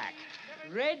and back.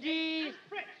 Ready,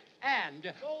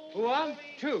 and 1,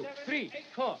 2, 3,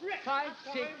 4, 5,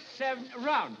 6, 7,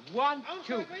 round. 1,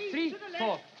 2, 3,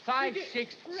 4, 5,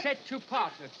 6, set to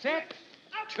partner. Set,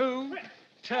 2,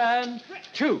 turn,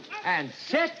 2. And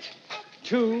set,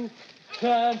 2,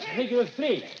 turn, figure of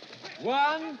 3.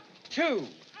 1, 2,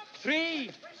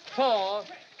 3, 4,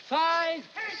 5,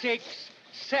 6,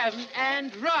 7,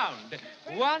 and round.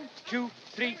 1, 2,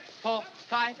 3, 4,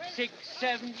 5, 6,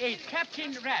 7, 8.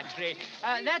 Captain Rattray,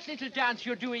 that little dance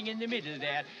you're doing in the middle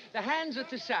there, the hands at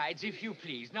the sides, if you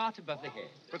please, not above the head.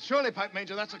 But surely, Pipe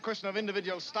Major, that's a question of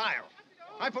individual style.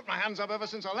 I put my hands up ever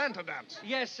since I learned to dance.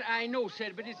 Yes, I know, sir,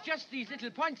 but it's just these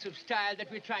little points of style that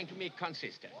we're trying to make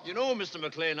consistent. You know, Mr.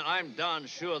 McLean, I'm darn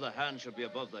sure the hand should be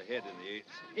above the head in the eights.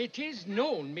 It is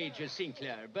known, Major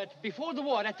Sinclair, but before the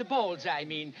war, at the balls, I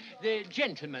mean, the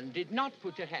gentlemen did not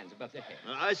put their hands above their head.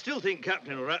 I still think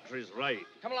Captain Rattray's right.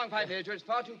 Come along, Pipe Major. It's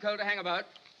far too cold to hang about.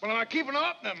 Well, am I keeping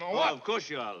up then, or Oh, what? of course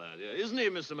you are, lad. Yeah, isn't he,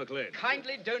 Mr. McLean?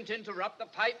 Kindly don't interrupt the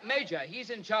Pipe Major. He's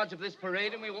in charge of this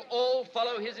parade, and we will all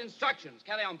follow his instructions.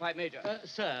 Carry on, Pipe Major.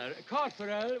 Sir,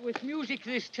 Corporal, with music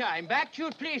this time. Back to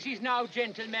your places now,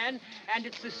 gentlemen, and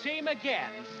it's the same again.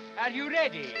 Are you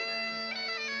ready?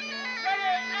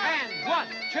 And 1,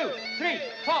 2, 3,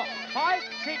 4, 5,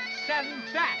 6, 7,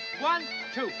 back. 1,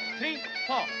 2, 3,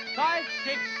 4, 5,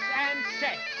 6, and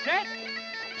set. Set,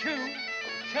 2,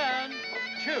 turn,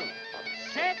 2.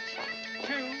 Set,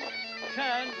 2,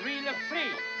 turn, reel of 3.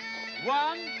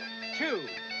 1, 2,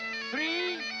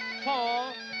 3,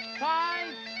 4,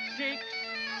 5, 6,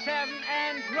 7,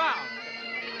 and round.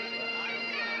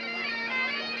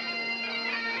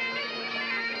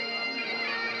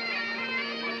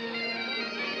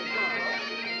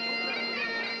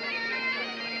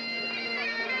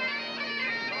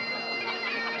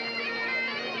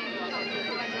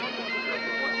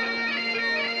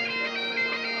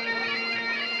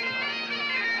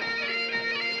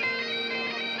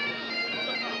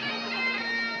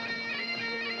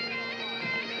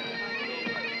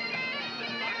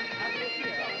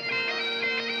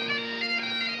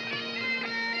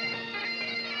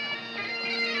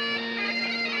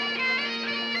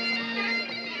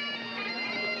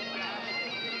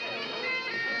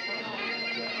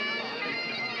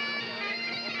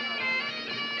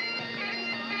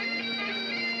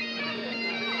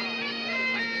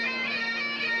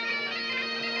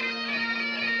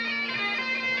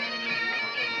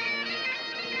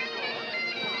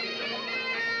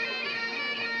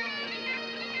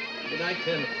 Good night,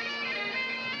 Colonel.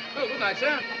 Oh, good night,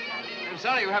 sir. I'm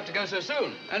sorry you have to go so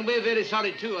soon. And we're very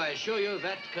sorry, too, I assure you of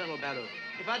that, Colonel Barrow.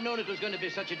 If I'd known it was going to be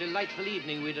such a delightful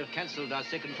evening, we'd have cancelled our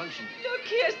second function. Look,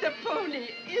 here's the pony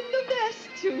in the vest,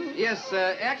 too. Yes,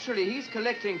 actually, he's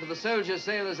collecting for the Soldiers,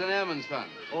 Sailors, and Airmen's Fund.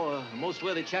 Oh, a most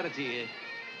worthy charity.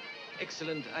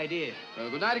 Excellent idea. Well,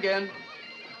 good night again.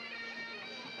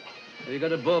 Have you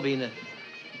got a bobby? You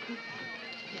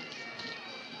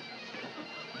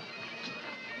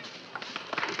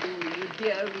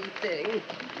dear wee thing.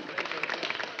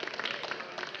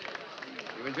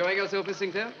 You enjoying yourself, Miss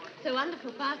Sinclair? It's a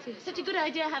wonderful party. Such a good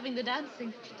idea having the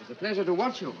dancing. It's a pleasure to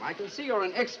watch you. I can see you're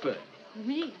an expert.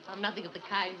 Me? I'm nothing of the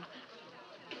kind.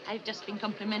 I've just been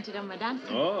complimented on my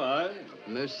dancing. Oh, aye.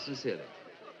 Most sincerely.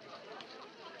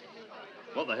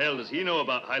 What the hell does he know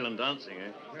about Highland dancing,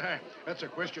 eh? That's a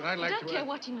question I'd I like don't to care ask.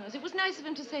 what he knows. It was nice of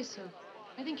him to say so.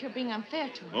 I think you're being unfair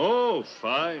to him. Oh,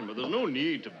 fine, but there's no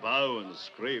need to bow and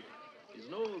scrape. He's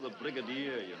no the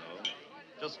brigadier, you know.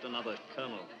 Just another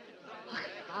colonel.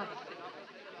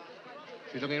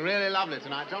 She's looking really lovely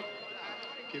tonight, Jock.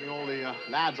 Keeping all the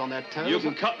lads on their toes. You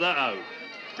can cut that out.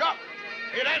 Jock,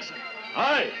 are you dancing?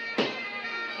 Aye.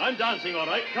 I'm dancing, all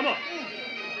right. Come on.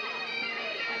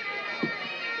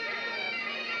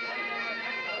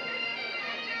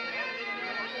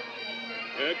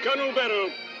 Colonel Barrow.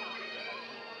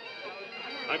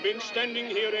 I've been standing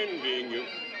here envying you.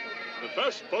 The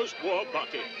first post-war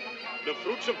party. The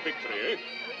fruits of victory, eh?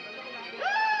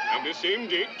 And the same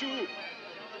date, too.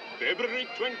 February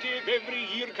 20th every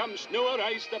year comes snow or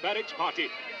ice, the barracks party.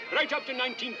 Right up to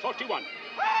 1941.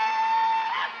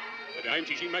 But I'm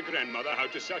teaching my grandmother how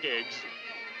to suck eggs.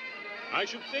 I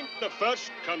should think the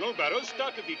first Colonel Barrow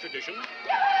started the tradition.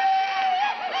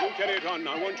 But you'll carry it on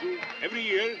now, won't you? Every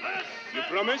year. You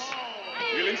promise?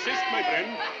 You'll insist, my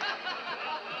friend.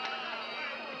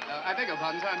 I beg your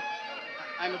pardon, sir.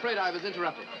 I'm afraid I was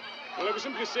interrupted. Well, I was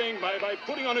simply saying, by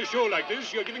putting on a show like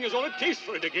this, you're giving us all a taste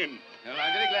for it again. Well,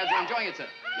 I'm very glad you're enjoying it, sir.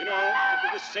 You know,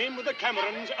 it was the same with the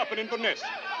Camerons up in Inverness.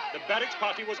 The barracks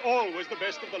party was always the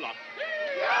best of the lot.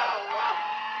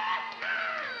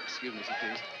 Excuse me, sir,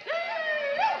 please.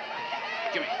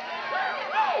 Jimmy.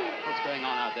 What's going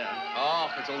on out there? Oh,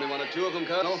 it's only one or two of them,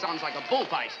 Colonel. Sounds like a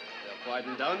bullfight. They're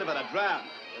quieting down. They've had a dram.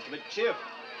 Just a bit cheerful.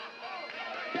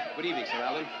 Good evening, Sir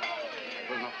Alan.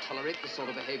 I will not tolerate this sort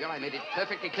of behavior. I made it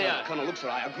perfectly clear. Colonel, look, sir,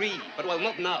 I agree. But, well,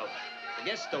 not now. The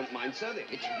guests don't mind, sir.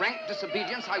 It's rank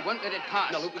disobedience. I won't let it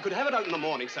pass. Now, look, we could have it out in the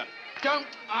morning, sir. Don't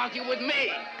argue with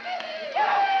me.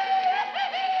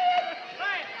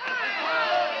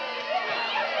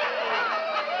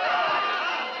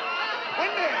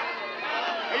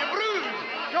 Are you bruised?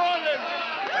 Go on, then.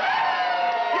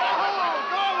 Yo-ho!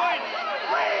 Go away!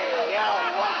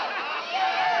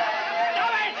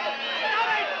 Stop it! Stop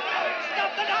it!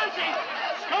 Stop the dancing!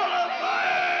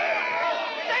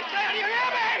 Sinclair, do you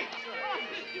hear me?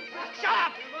 Shut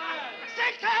up!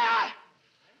 Sinclair!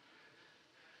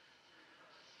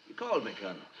 You called me,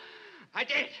 Colonel. I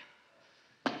did.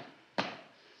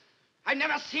 I've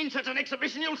never seen such an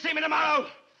exhibition. You'll see me tomorrow.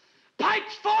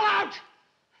 Pipes fall out!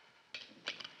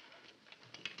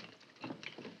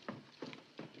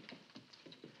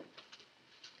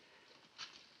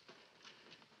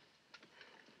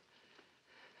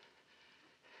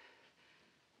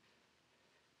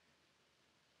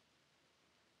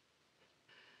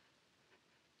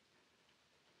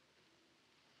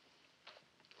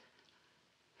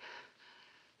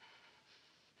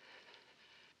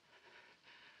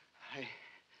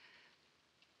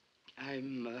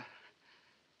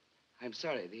 I'm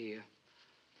sorry.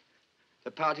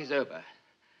 The party's over.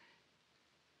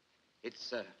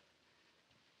 It's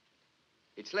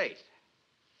late.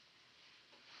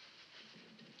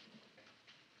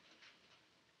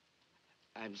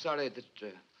 I'm sorry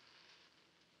that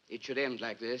it should end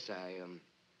like this.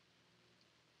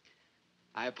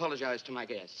 I apologize to my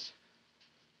guests.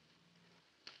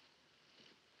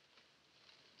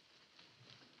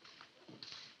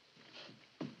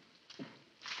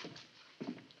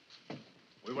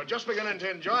 We were just beginning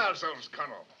to enjoy ourselves,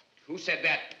 Colonel. Who said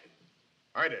that?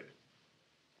 I did.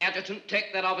 Adjutant,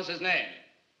 take that officer's name.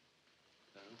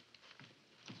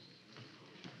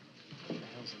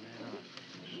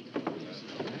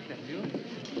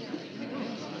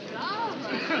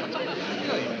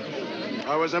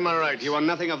 I was in my right. You were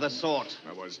nothing of the sort.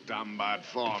 I was damn bad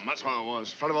form. That's what I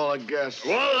was. Front of all the guests.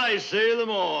 What'll I say the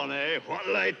morning, eh?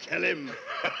 What'll I tell him?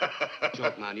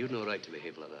 Jock, man, you'd no right to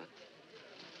behave like that.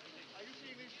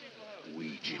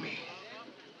 We, Jimmy.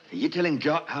 Are you telling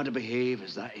Jock how to behave?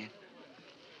 Is that it?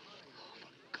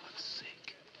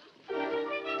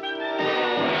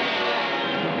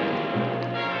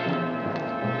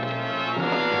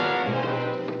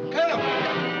 Colonel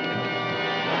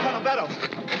Barrow.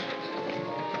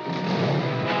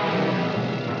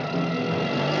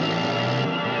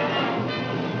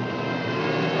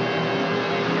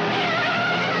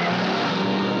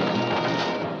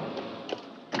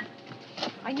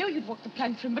 I know you'd walk the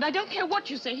plank for him, but I don't care what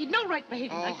you say. He'd no right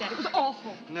behaving like that. It was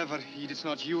awful. Never, Ede. It's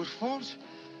not your fault.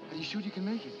 Are you sure you can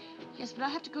make it? Yes, but I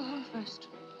have to go home first.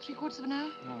 3/4 of an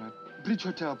hour? All right. Bridge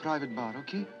Hotel, private bar,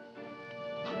 okay?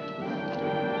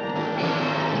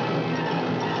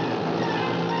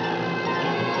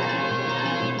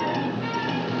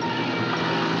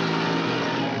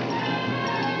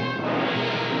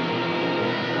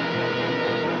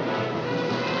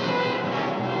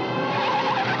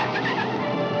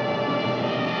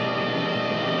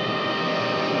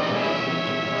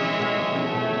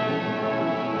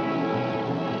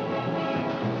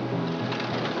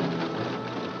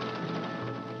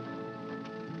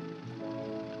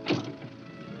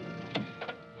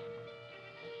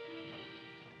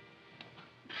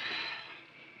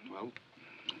 Well,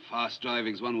 fast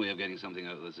driving's one way of getting something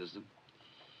out of the system.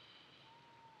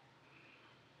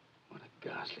 What a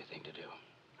ghastly thing to do.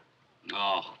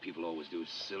 Oh, people always do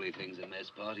silly things in mess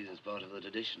parties as part of the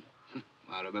tradition.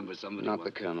 I remember somebody... Not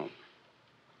the Colonel.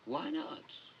 Why not?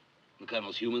 The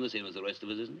Colonel's human, the same as the rest of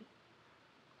us, isn't he?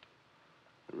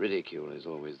 Ridicule is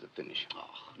always the finish. Oh,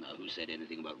 now, who said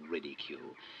anything about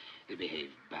ridicule? They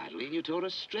behaved badly, and you tore a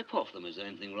strip off them. Is there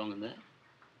anything wrong in that?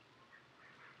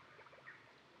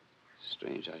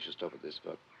 Strange I should stop at this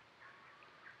spot.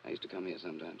 I used to come here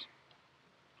sometimes.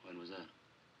 When was that?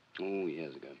 Oh,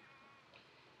 years ago.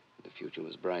 The future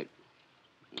was bright.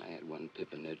 I had one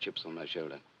pip and no chips on my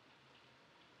shoulder.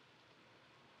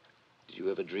 Did you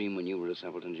ever dream when you were a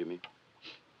subaltern, Jimmy?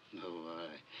 No,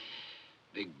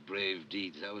 big, brave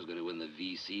deeds. I was going to win the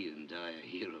VC and die a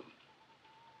hero.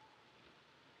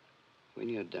 When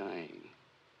you're dying,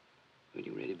 when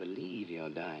you really believe you're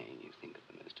dying, you think of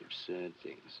the most absurd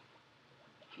things.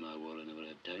 In my war, I never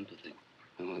had time to think.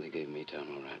 Oh, they gave me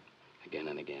time, all right. Again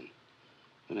and again.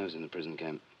 When I was in the prison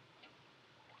camp,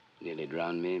 nearly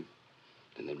drowned me,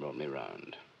 then they brought me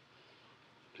round.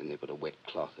 Then they put a wet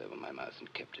cloth over my mouth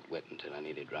and kept it wet until I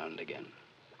nearly drowned again.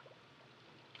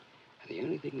 And the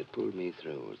only thing that pulled me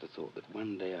through was the thought that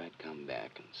one day I'd come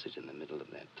back and sit in the middle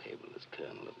of that table as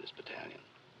colonel of this battalion.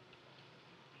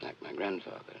 Like my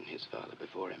grandfather and his father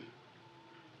before him.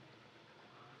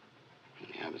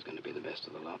 Only I was going to be the best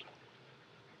of the lot.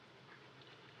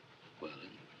 Well,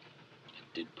 then,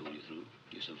 it did pull you through.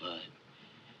 You survived.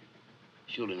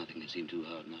 Surely nothing can seem too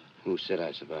hard now. Who said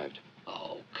I survived?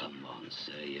 Oh, come on,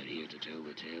 sir. You're here to tell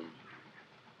the tale.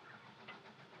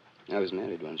 I was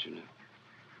married once, you know.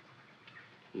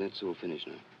 And that's all finished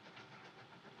now.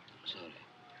 Sorry.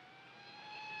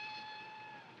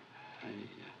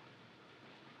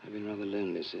 I've been rather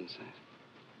lonely since.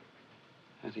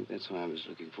 I think that's why I was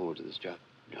looking forward to this job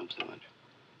so much.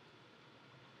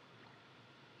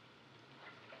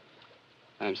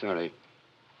 I'm sorry.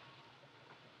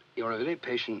 You're a very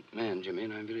patient man, Jimmy,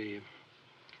 and I'm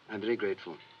very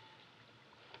grateful.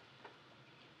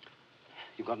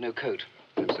 You've got no coat.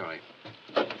 I'm sorry.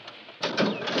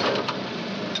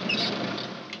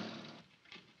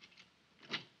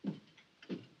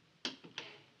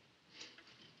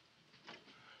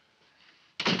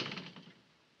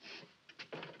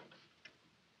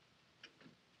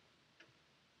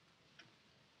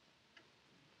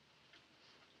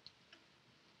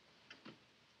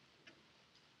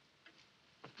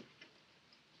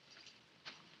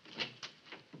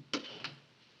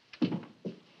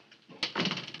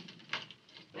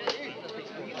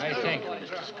 I thank you,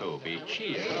 Mr. Scobie.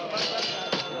 Cheers.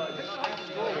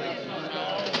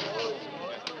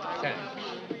 Thanks.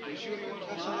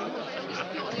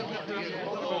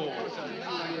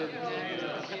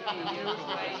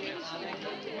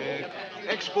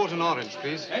 Export an orange,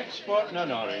 please. Exporting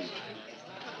an orange.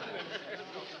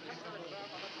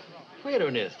 Where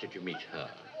on earth did you meet her?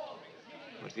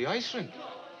 At the ice rink.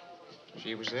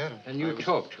 She was there. And you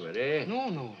talked to her, eh?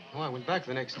 No, I went back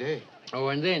the next day. Oh,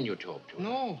 and then you talked to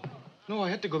her? No, I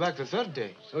had to go back the third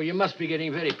day. So you must be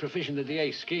getting very proficient at the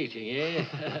ice skating, eh?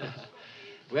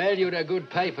 Well, you're a good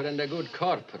piper and a good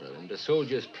corporal, and a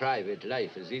soldier's private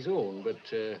life is his own, but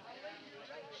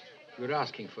you're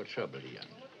asking for trouble, young.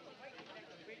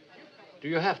 Do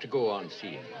you have to go on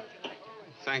seeing her?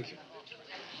 Thank you.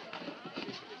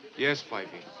 Yes,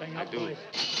 Pipey, I do.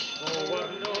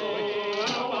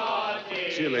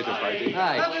 See you later, Pipey.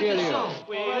 Aye, cheerio.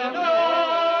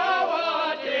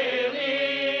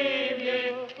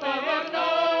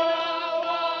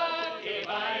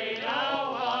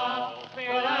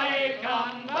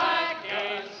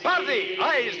 Party,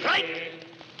 eyes right!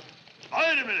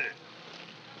 Wait a minute.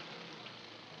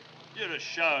 You're a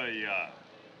show, you are.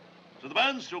 So the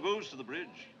band still goes to the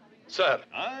bridge? Sir.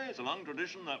 Aye, it's a long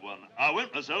tradition, that one. I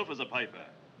went myself as a piper.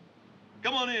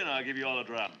 Come on in, I'll give you all a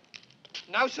dram.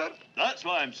 Now, sir? That's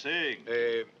what I'm saying.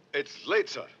 It's late,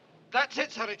 sir. That's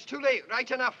it, sir. It's too late. Right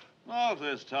enough. Oh, if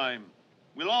there's time.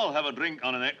 We'll all have a drink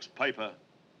on an ex-piper.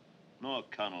 No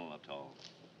colonel at all.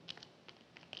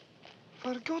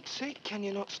 For God's sake, can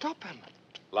you not stop him?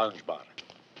 Lounge bar.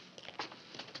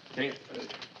 Hey,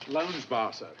 lounge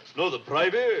bar, sir. No, the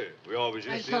private. We always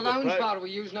used It's to the use lounge private. bar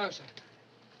we use now, sir.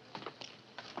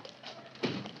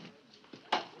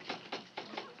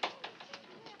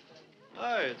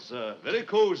 Aye, it's very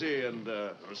cozy and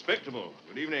respectable.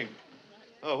 Good evening.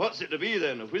 Oh, what's it to be,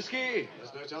 then? A whiskey?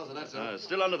 There's no chance of that, sir.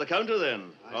 Still under the counter,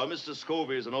 then? Oh, Mr.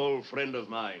 Scobie is an old friend of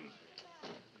mine.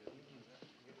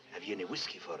 Have you any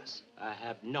whiskey for us? I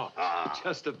have not.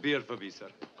 Just a beer for me, sir.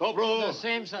 Corporal. The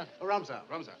same, sir. Rum, sir.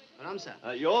 Rum, sir. Rum, sir.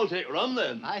 You all take rum,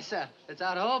 then? Aye, sir. It's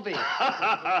our hobby.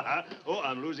 Oh,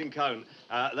 I'm losing count.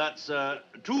 That's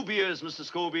 2 beers, Mr.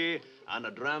 Scobie, and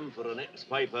a dram for an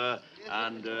ex-piper,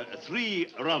 and 3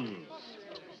 rums.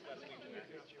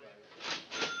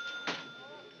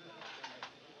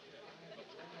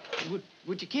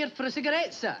 Would you care for a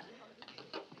cigarette, sir?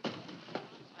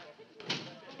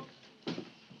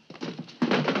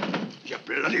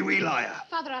 bloody wee liar.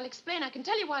 Father, I'll explain. I can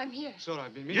tell you why I'm here. Sir,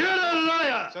 I've been You're a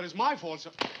liar! Sir, it's my fault,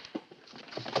 sir.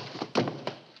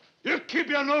 You keep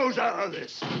your nose out of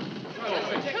this.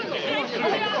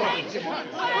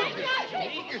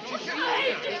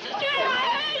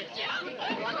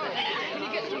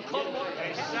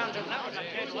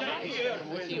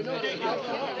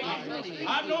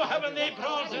 I'm no having they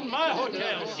prawns in my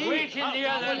hotel. Wait in the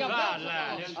other bar,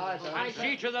 lad. And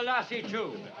see to the lassie,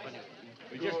 too.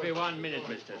 It'll just be 1 minute,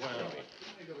 Mr. Storied.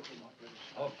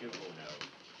 Off you go now.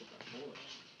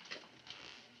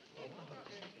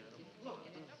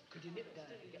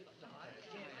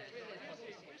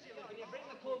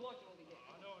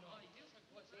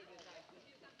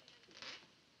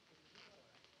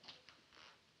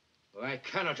 I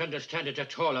cannot understand it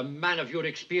at all. A man of your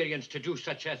experience to do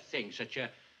such a thing, such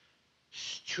a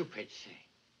stupid thing.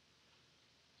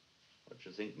 What do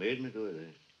you think made me do it,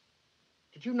 eh?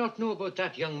 Did you not know about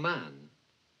that young man?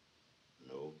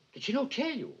 No. Did she not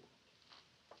tell you?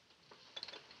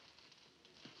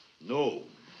 No.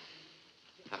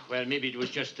 Ah, well, maybe it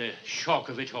was just the shock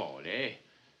of it all, eh?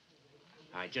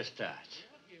 Aye, just that.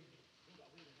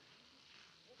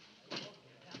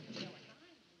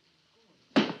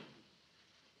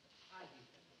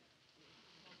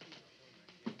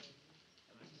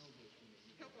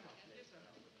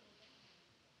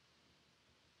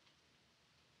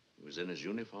 He was in his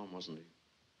uniform, wasn't he?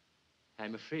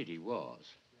 I'm afraid he was.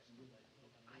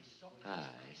 Aye.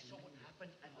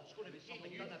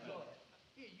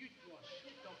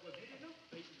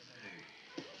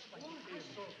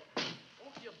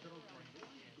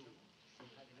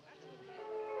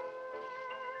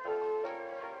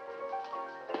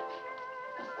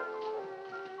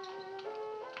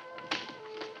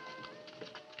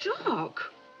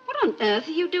 Jock, what on earth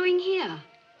are you doing here?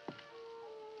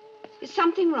 Is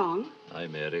something wrong? Aye,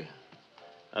 Mary.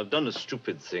 I've done a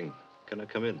stupid thing. Can I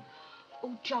come in?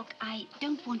 Oh, Jock, I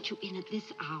don't want you in at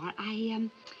this hour.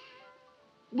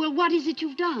 Well, what is it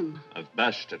you've done? I've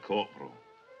bashed a corporal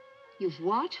You've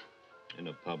what? in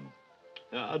a pub.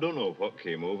 I don't know what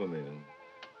came over me,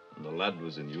 and the lad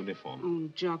was in uniform. Oh,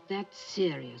 Jock, that's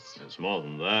serious. It's more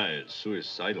than that. It's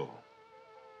suicidal.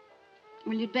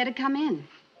 Well, you'd better come in.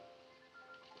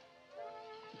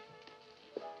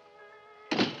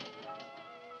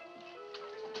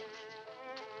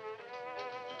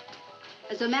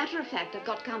 As a matter of fact, I've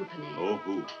got company. Oh,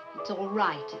 who? It's all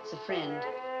right. It's a friend.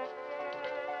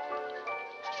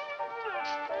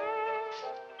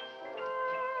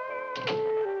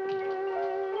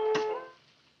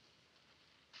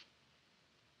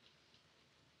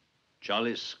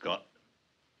 Charlie Scott.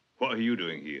 What are you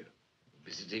doing here?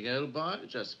 Visiting, old boy?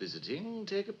 Just visiting.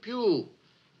 Take a pew.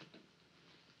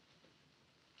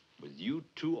 With you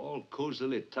two all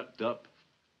cozily tucked up?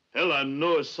 Hell, I'm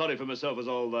no as sorry for myself as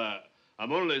all that.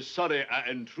 I'm only sorry I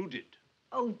intruded.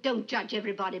 Oh, don't judge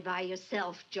everybody by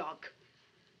yourself, Jock.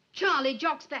 Charlie,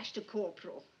 Jock's bashed a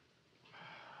corporal.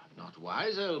 Not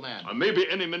wise, old man. And maybe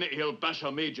any minute he'll bash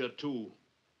a major, too.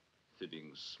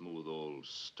 Fibbing smooth old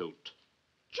stoat.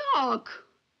 Jock!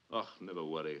 Oh, never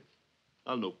worry.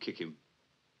 I'll no kick him.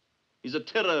 He's a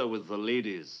terror with the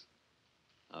ladies.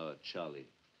 Our Charlie.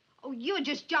 Oh, you're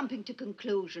just jumping to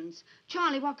conclusions.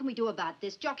 Charlie, what can we do about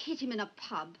this? Jock hit him in a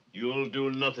pub. You'll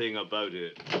do nothing about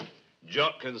it.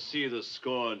 Jock can see the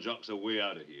score and Jock's away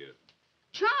out of here.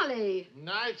 Charlie!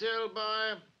 Night, old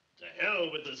boy. To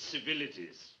hell with the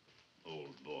civilities,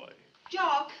 old boy.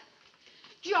 Jock!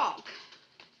 Jock!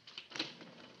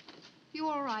 You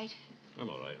all right? I'm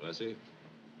all right, Lassie.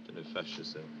 Don't fash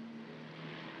yourself.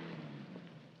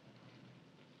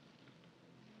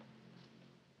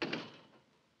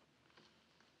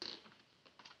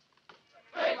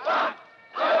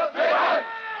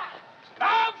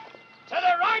 Come to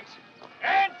the right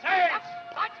and take.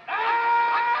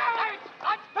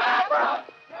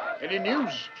 Any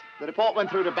news? The report went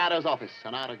through to Barrow's office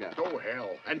an hour ago. Oh,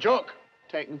 hell. And Jock?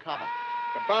 Taking cover.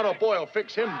 The Barrow boy will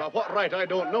fix him. By what right, I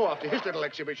don't know, after his little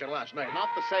exhibition last night. Not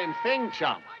the same thing,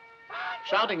 chum.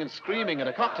 Shouting and screaming at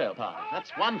a cocktail party,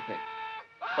 that's one thing.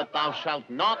 But thou shalt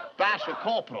not bash a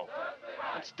corporal.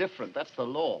 That's different. That's the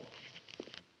law.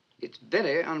 It's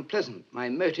very unpleasant. My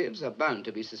motives are bound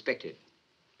to be suspected.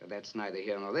 But that's neither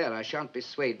here nor there. I shan't be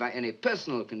swayed by any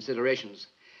personal considerations.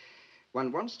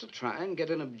 One wants to try and get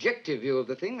an objective view of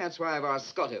the thing. That's why I've asked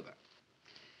Scott over.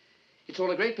 It's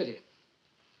all a great pity.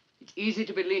 It's easy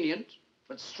to be lenient,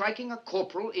 but striking a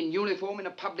corporal in uniform in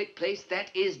a public place, that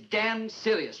is damn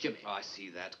serious, Jimmy. Oh, I see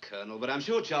that, Colonel, but I'm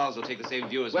sure Charles will take the same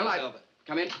view as Well, myself.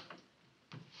 Come in.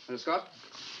 Mr. Scott?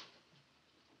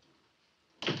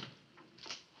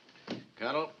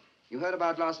 Colonel? You heard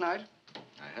about last night?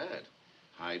 I heard.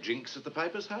 Hijinks at the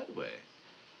Piper's Hideaway.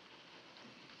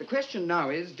 The question now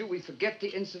is, do we forget the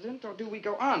incident or do we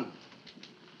go on?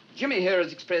 Jimmy here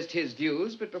has expressed his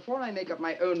views, but before I make up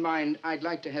my own mind, I'd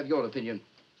like to have your opinion.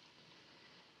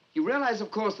 You realize,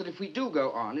 of course, that if we do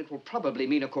go on, it will probably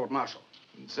mean a court-martial.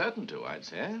 Certain to, I'd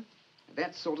say.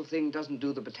 That sort of thing doesn't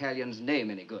do the battalion's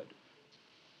name any good.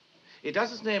 It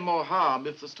does its name more harm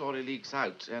if the story leaks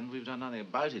out, and we've done nothing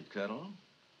about it, Colonel.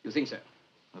 You think so?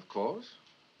 Of course.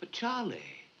 But Charlie,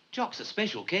 Jock's a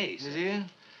special case. Is he?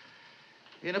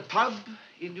 In a pub,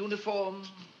 in uniform,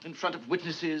 in front of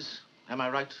witnesses. Am I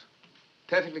right?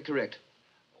 Perfectly correct.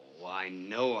 Oh, I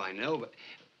know, but...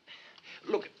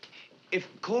 Look, if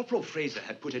Corporal Fraser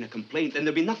had put in a complaint, then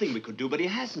there'd be nothing we could do, but he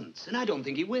hasn't, and I don't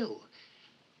think he will.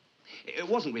 It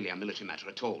wasn't really a military matter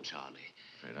at all, Charlie.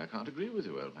 Afraid I can't agree with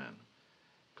you, old man.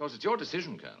 Of course, it's your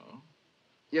decision, Colonel.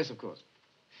 Yes, of course.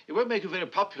 It won't make you very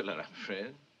popular, I'm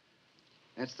afraid.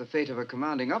 That's the fate of a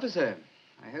commanding officer.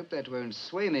 I hope that won't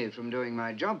sway me from doing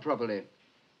my job properly.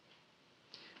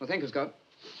 Well, thank you, Scott.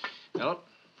 Hello?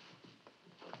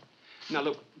 Now,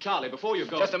 look, Charlie, before you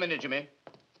go... Just a minute, Jimmy.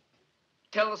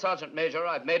 Tell the Sergeant Major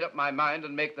I've made up my mind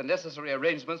and make the necessary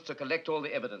arrangements to collect all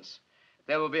the evidence.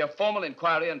 There will be a formal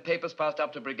inquiry and papers passed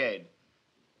up to brigade.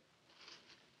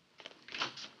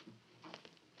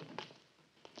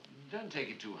 Don't take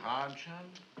it too hard, Charlie.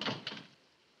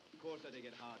 Of course I take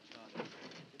it hard, Charlie.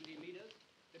 Didn't he meet us?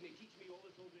 Didn't he teach me all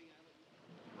the soldiering I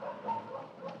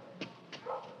ever...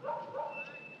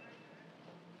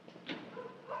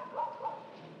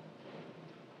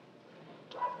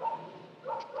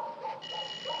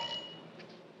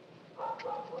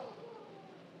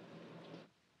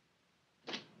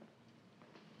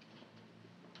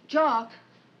 Jock?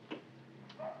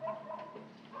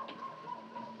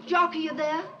 Jock, are you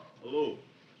there? Hello.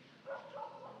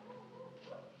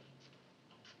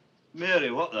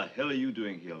 Mary, what the hell are you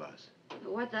doing here, lass?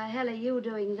 What the hell are you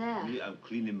doing there? Me, I'm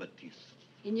cleaning my teeth.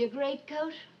 In your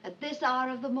greatcoat? At this hour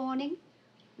of the morning?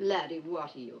 Laddie,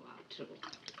 what are you up to?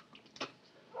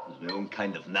 It's my own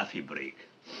kind of naffy break.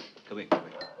 Come in, come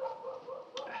in.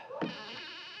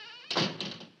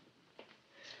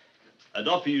 I'd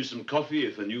offer you some coffee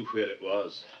if I knew where it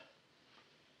was.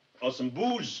 Or some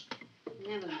booze.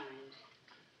 Never mind.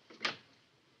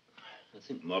 I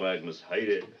think Morag must hide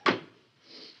it.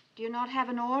 Do you not have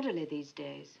an orderly these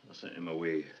days? I sent him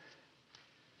away.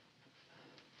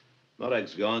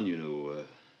 Morag's gone, you know.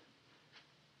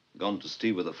 Gone to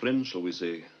stay with a friend, shall we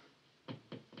say.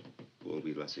 Poor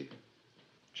wee lassie.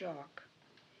 Jock,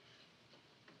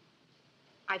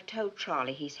 I've told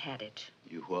Charlie he's had it.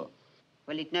 You what?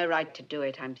 Well, he'd no right to do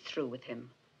it. I'm through with him.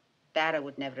 Barrow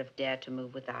would never have dared to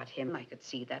move without him. I could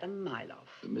see that a mile off.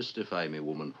 To mystify me,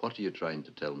 woman, what are you trying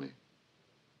to tell me?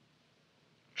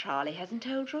 Charlie hasn't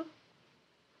told you?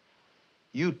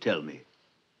 You tell me.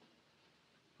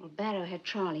 Well, Barrow had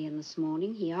Charlie in this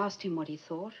morning. He asked him what he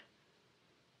thought.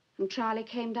 And Charlie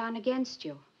came down against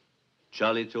you.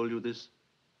 Charlie told you this?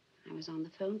 I was on the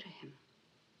phone to him.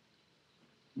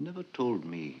 Never told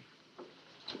me.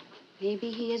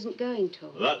 Maybe he isn't going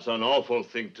to. That's an awful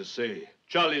thing to say.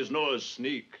 Charlie's no a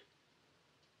sneak.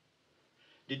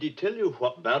 Did he tell you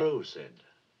what Barrow said?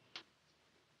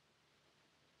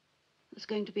 There's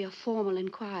going to be a formal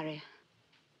inquiry.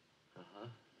 Uh-huh.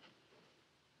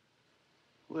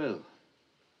 Well,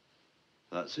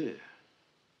 that's it.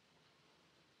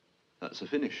 That's a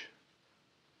finish.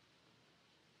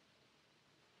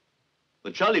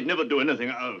 But Charlie'd never do anything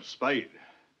out of spite.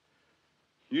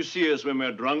 You see us when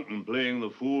we're drunk and playing the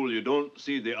fool. You don't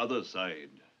see the other side.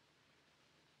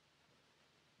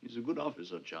 He's a good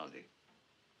officer, Charlie.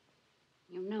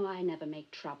 You know I never make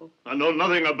trouble. I know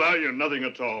nothing about you, nothing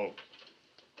at all.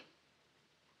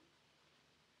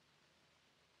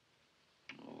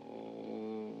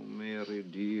 Oh, Mary,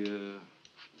 dear,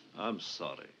 I'm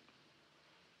sorry.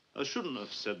 I shouldn't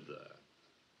have said that.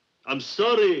 I'm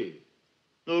sorry.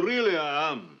 No, really,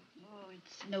 I am.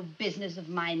 It's no business of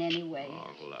mine anyway.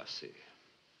 Oh, lassie.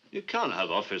 You can't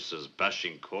have officers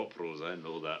bashing corporals. I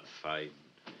know that fine.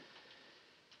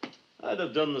 I'd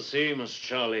have done the same as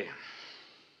Charlie.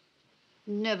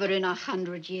 Never in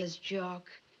 100 years, Jock.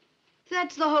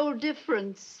 That's the whole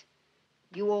difference.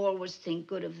 You always think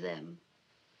good of them.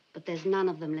 But there's none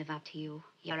of them live up to you.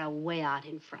 You're a way out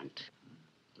in front.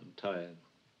 I'm tired.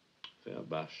 Fair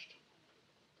bashed.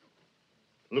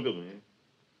 Look at me.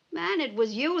 Man, it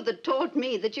was you that taught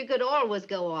me that you could always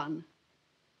go on.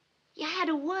 You had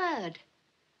a word.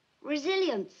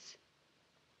 Resilience.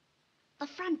 The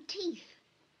front teeth.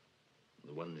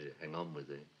 The ones you hang on with,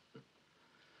 eh?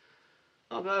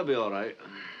 Oh, I'll be all right.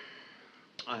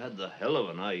 I had the hell of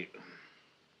a night.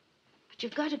 But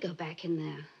you've got to go back in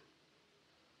there.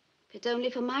 If it's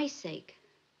only for my sake.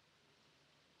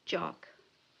 Jock.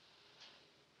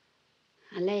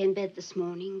 I lay in bed this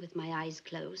morning with my eyes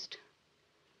closed.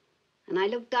 And I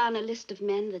looked down a list of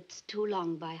men that's too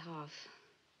long by half.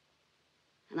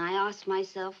 And I asked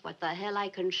myself what the hell I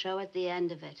can show at the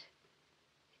end of it,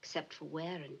 except for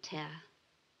wear and tear.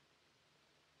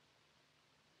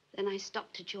 Then I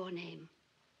stopped at your name.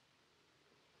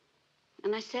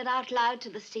 And I said out loud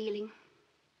to the ceiling,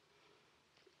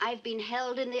 I've been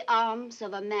held in the arms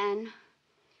of a man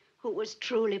who was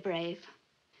truly brave.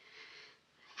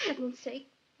 For heaven's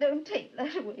sake, don't take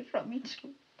that away from me,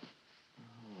 too.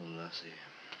 Oh, lassie.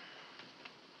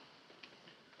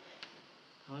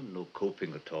 I'm no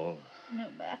coping at all. No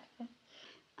matter.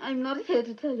 I'm not here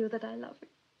to tell you that I love you.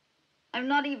 I'm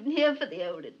not even here for the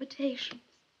old invitations.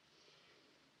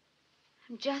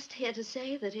 I'm just here to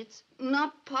say that it's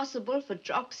not possible for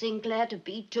Jock Sinclair to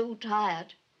be too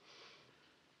tired.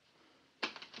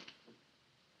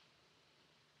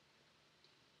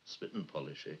 Spit and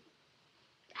polish, eh?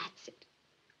 That's it.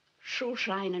 Shoe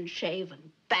shine and shave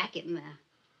and back in there.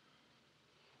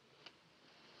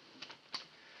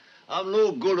 I'm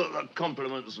no good at the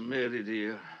compliments, Mary,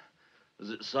 dear.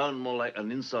 Does it sound more like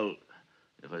an insult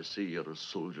if I say you're a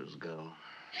soldier's girl?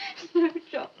 No,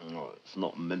 Jock. No, it's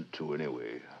not meant to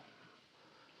anyway.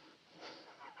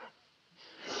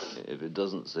 If it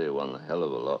doesn't say one hell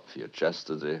of a lot for your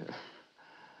chastity,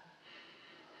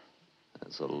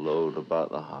 that's a load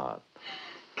about the heart.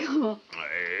 Come on.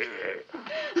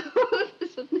 Oh,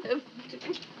 this will never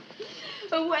do.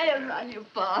 Away and run your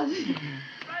path.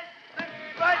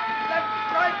 Right, left,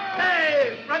 right,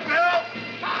 hey! Right, Bill!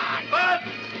 But,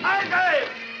 I say!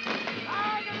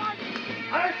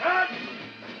 I turn!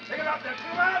 Take it up there,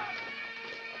 two up!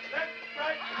 Left,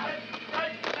 right, left,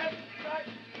 right, left, right.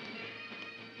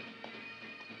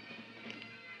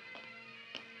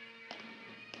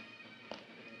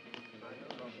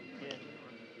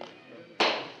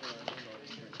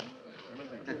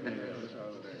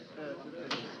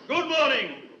 Good morning,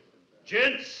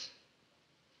 gents.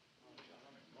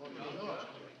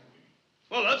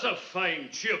 Well, that's a fine,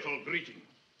 cheerful greeting.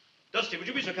 Dusty, would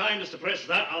you be so kind as to press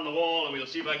that on the wall and we'll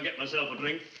see if I can get myself a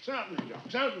drink? Certainly, Jock,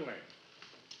 certainly.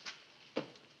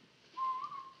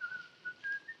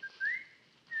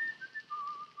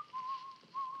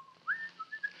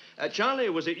 Charlie,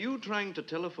 was it you trying to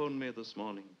telephone me this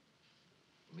morning?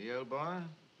 Me, old boy?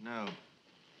 No.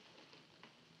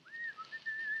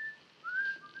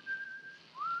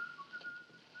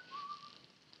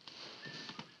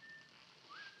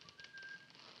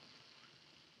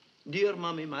 Dear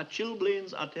Mummy, my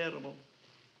chilblains are terrible.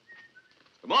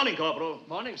 Good morning, Corporal.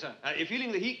 Morning, sir. You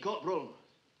feeling the heat, Corporal?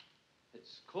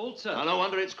 It's cold, sir. No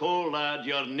wonder it's cold, lad.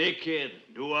 You're naked.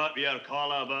 Do up your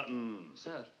collar buttons.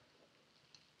 Sir.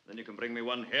 Then you can bring me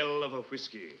one hell of a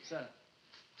whiskey. Sir.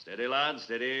 Steady, lad,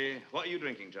 steady. What are you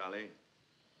drinking, Charlie?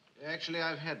 Actually,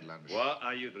 I've had lunch. What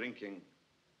are you drinking?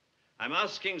 I'm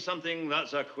asking something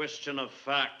that's a question of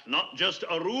fact, not just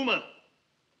a rumor.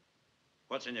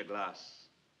 What's in your glass?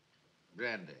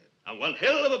 Brandy. And one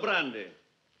hell of a brandy.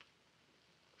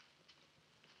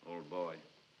 Old boy.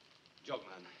 Jock,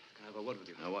 man, can I have a word with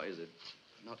you? Now, what is it?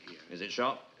 Not here. Is it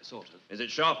sharp? Sort of. Is it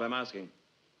sharp, I'm asking?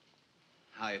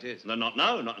 Aye, it is. No, not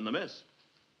now, not in the mess.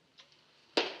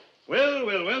 Well.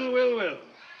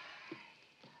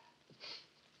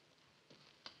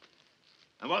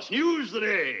 And what's news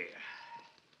today?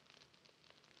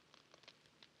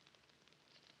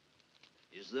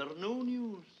 Is there no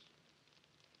news?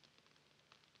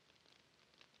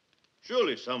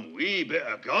 Surely some wee bit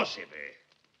of gossip, eh?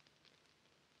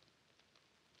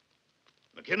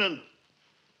 McKinnon?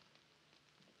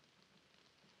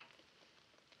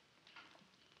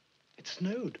 It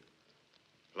snowed.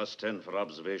 +10 for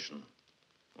observation.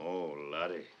 Oh,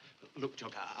 laddie. Look,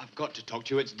 Jock, I've got to talk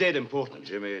to you. It's dead important.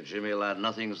 Jimmy, lad,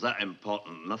 nothing's that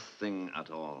important. Nothing at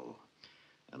all.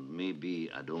 And maybe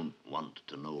I don't want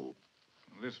to know.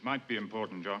 This might be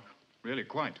important, Jock. Really,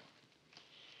 quite.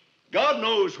 God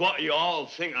knows what you all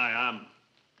think I am.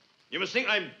 You must think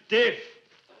I'm deaf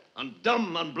and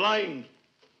dumb and blind.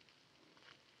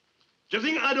 Do you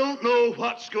think I don't know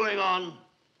what's going on?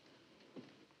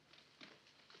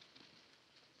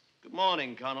 Good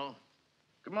morning, Colonel.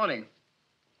 Good morning.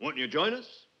 Won't you join us?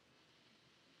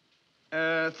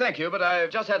 Thank you, but I've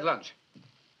just had lunch.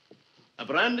 A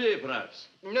brandy, perhaps?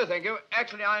 No, thank you.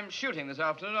 Actually, I'm shooting this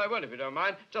afternoon. I won't, if you don't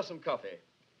mind. Just some coffee.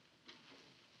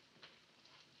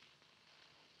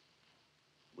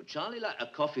 Would Charlie like a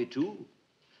coffee, too?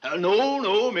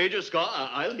 No, Major Scott.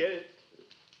 I'll get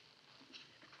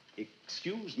it.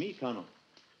 Excuse me, Colonel.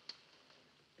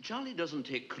 Charlie doesn't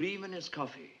take cream in his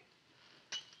coffee.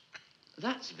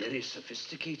 That's very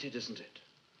sophisticated, isn't it?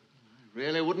 I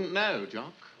really wouldn't know,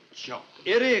 Jock. Jock.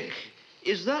 Eric,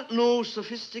 is that no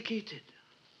sophisticated?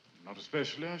 Not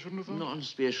especially, I shouldn't have thought. Not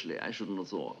especially, I shouldn't have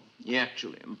thought. Yeah,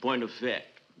 actually, in point of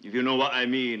fact, if you know what I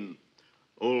mean,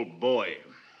 old boy.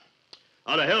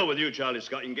 Out of hell with you, Charlie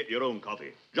Scott. You can get your own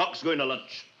coffee. Jock's going to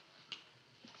lunch.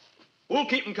 Who'll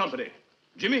keep him company?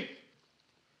 Jimmy?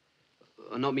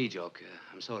 Not me, Jock.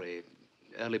 I'm sorry.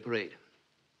 Early parade.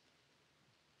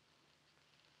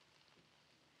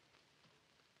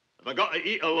 Have I got to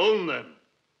eat alone, then?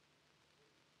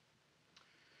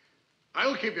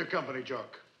 I'll keep you company,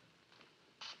 Jock.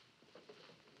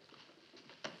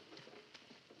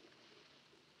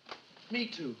 Me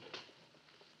too.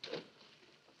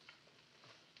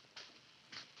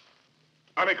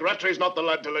 Alec Rattray's not the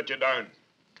lad to let you down.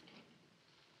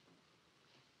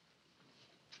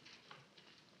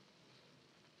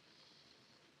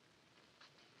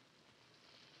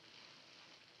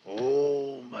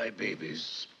 Oh, my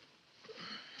babies.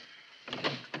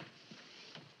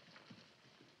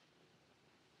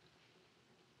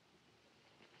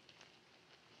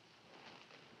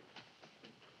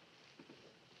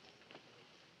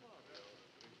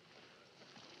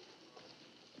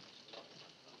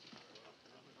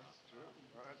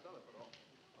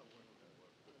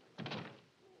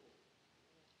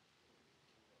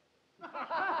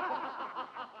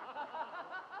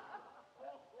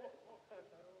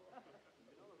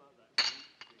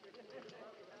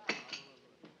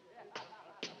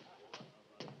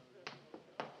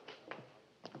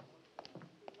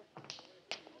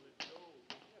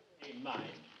 Mind.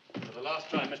 For the last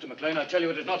time, Mr. McLean, I tell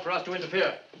you it is not for us to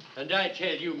interfere. And I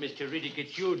tell you, Mr. Riddick,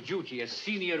 it's your duty as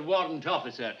senior warrant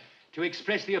officer to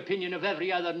express the opinion of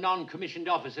every other non-commissioned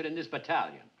officer in this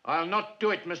battalion. I'll not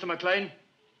do it, Mr. McLean.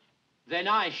 Then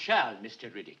I shall,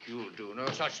 Mr. Riddick. You'll do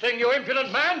no such thing, you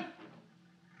impudent man!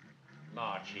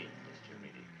 March in, Mr.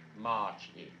 Riddick. March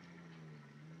in.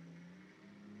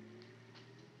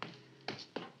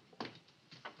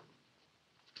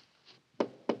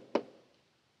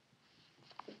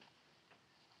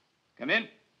 Come in.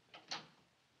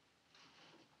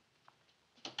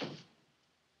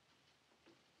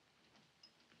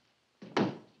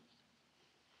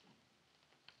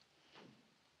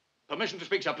 Permission to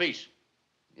speak, sir, please.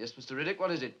 Yes, Mr. Riddick, what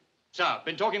is it? Sir,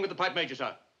 been talking with the pipe major,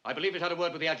 sir. I believe he's had a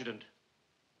word with the adjutant.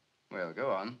 Well,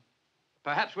 go on.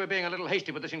 Perhaps we're being a little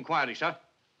hasty with this inquiry, sir.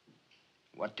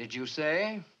 What did you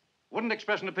say? Wouldn't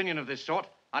express an opinion of this sort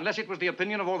unless it was the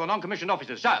opinion of all the non-commissioned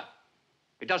officers, sir.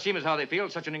 It does seem as how they feel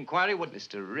such an inquiry would...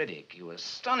 Mr. Riddick, you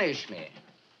astonish me.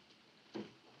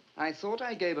 I thought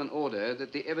I gave an order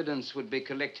that the evidence would be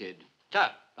collected. Sir,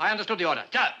 I understood the order.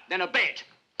 Sir, then obey it.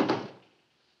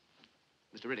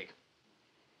 Mr. Riddick.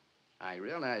 I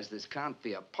realize this can't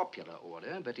be a popular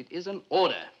order, but it is an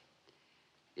order.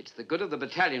 It's the good of the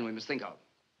battalion we must think of.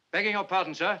 Begging your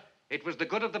pardon, sir, it was the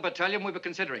good of the battalion we were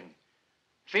considering.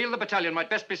 Feel the battalion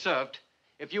might best be served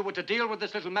if you were to deal with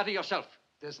this little matter yourself.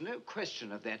 There's no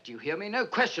question of that, do you hear me? No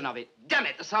question of it. Damn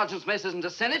it, the sergeant's mess isn't a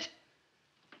senate.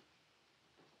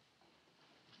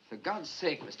 For God's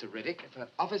sake, Mr. Riddick, if an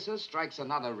officer strikes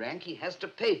another rank, he has to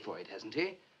pay for it, hasn't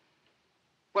he?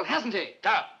 Well, hasn't he?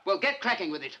 Sir. Well, get cracking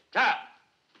with it. Sir.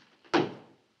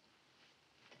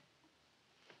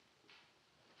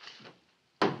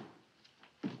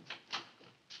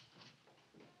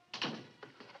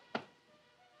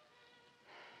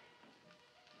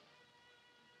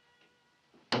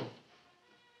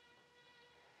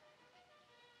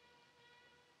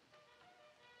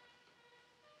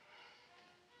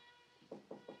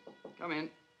 Come in.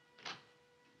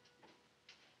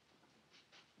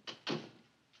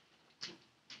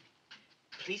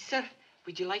 Please, sir,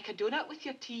 would you like a donut with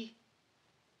your tea?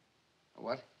 A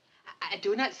what? A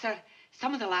donut, sir.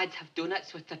 Some of the lads have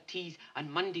donuts with their teas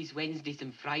on Mondays, Wednesdays,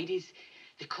 and Fridays.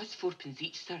 They cost 4p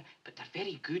each, sir, but they're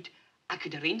very good. I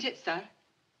could arrange it, sir.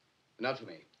 Not for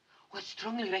me. Oh, I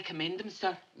strongly recommend them,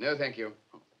 sir. No, thank you.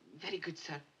 Oh, very good,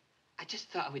 sir. I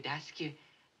just thought I would ask you.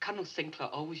 Colonel Sinclair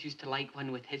always used to like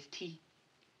one with his tea.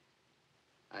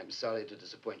 I'm sorry to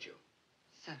disappoint you.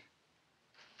 Sir.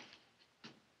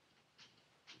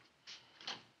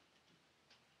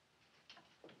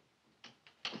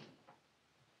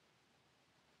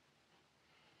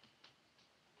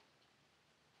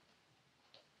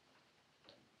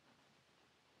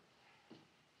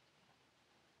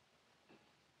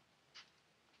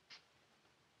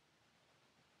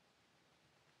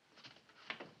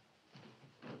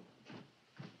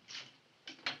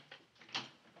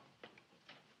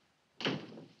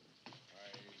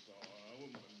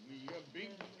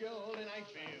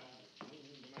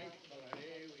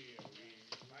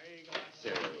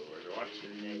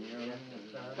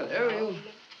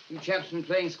 You chaps been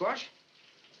playing squash?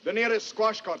 The nearest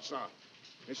squash court, sir.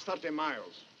 It's 30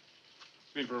 miles.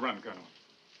 Been for a run, Colonel.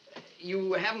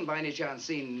 You haven't by any chance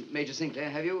seen Major Sinclair,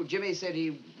 have you? Jimmy said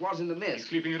he was in the mess. He's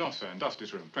sleeping it off, sir, in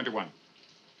Dusty's room, 21.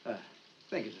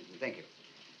 Thank you, Sinclair, thank you.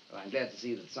 Well, I'm glad to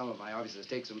see that some of my officers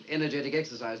take some energetic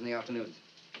exercise in the afternoons.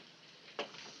 I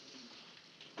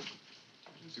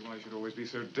don't see why you should always be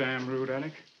so damn rude,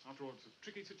 Alec. After all, it's a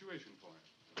tricky situation for him.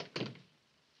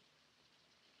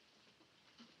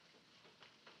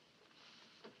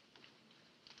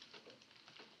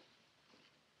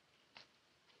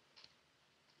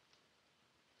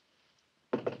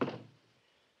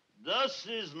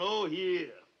 Dusty's no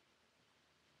here.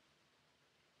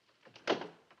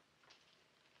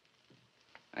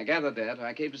 I gathered that.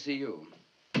 I came to see you.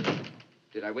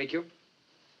 Did I wake you?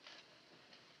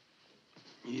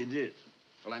 You did.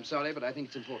 Well, I'm sorry, but I think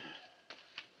it's important.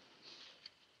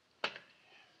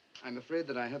 I'm afraid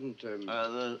that I haven't,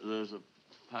 There's a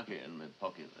packet in my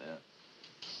pocket there.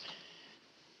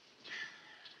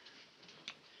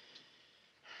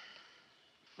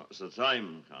 What's the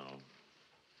time, Colonel?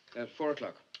 At 4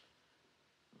 o'clock.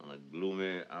 On a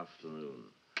gloomy afternoon.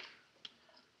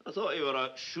 I thought you were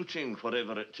out shooting,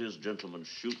 whatever it is gentlemen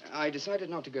shoot. I decided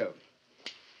not to go.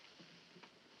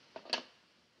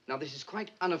 Now, this is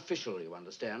quite unofficial, you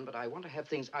understand, but I want to have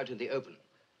things out in the open.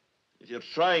 If you're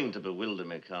trying to bewilder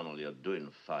me, Colonel, you're doing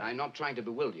fine. I'm not trying to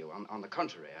bewilder you. On the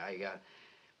contrary,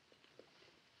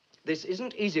 This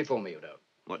isn't easy for me, you know.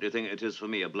 What do you think it is for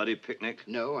me, a bloody picnic?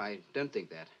 No, I don't think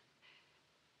that.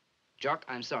 Jock,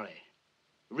 I'm sorry.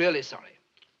 Really sorry.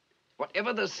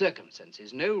 Whatever the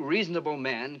circumstances, no reasonable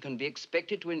man can be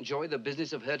expected to enjoy the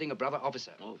business of hurting a brother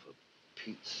officer. Oh, for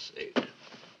Pete's sake.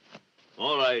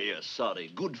 All right, you're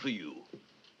sorry. Good for you.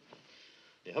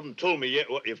 You haven't told me yet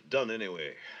what you've done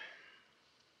anyway.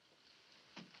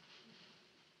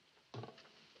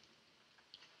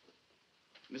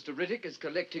 Mr. Riddick is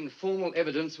collecting formal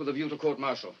evidence with a view to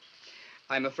court-martial.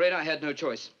 I'm afraid I had no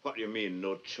choice. What do you mean,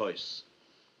 no choice?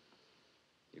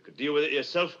 You could deal with it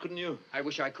yourself, couldn't you? I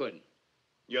wish I could.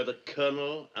 You're the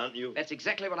colonel, aren't you? That's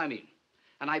exactly what I mean.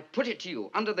 And I put it to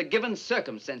you, under the given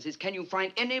circumstances, can you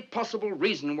find any possible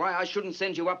reason why I shouldn't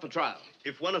send you up for trial?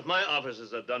 If one of my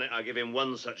officers had done it, I'd give him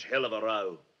one such hell of a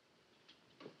row.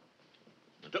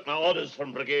 I took my orders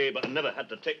from brigade, but I never had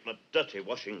to take my dirty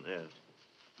washing there.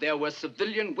 There were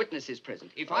civilian witnesses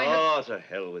present. If I had... to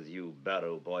hell with you,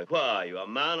 Barrow boy. What are you, a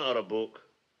man or a book?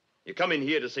 You come in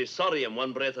here to say sorry in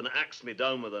one breath and axe me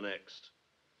down with the next.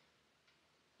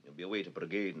 You'll be away to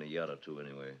brigade in a year or two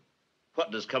anyway.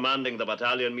 What does commanding the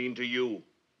battalion mean to you?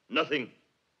 Nothing.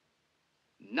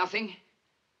 Nothing?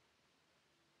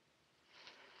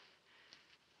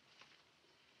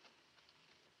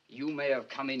 You may have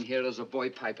come in here as a boy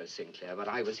piper, Sinclair, but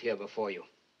I was here before you.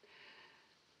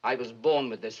 I was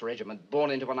born with this regiment, born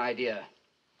into an idea.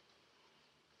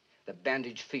 The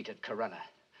bandaged feet at Corunna,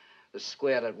 the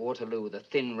square at Waterloo, the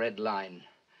thin red line,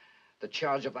 the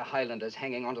charge of the Highlanders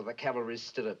hanging onto the cavalry's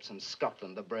stirrups, and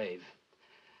Scotland the brave.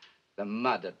 The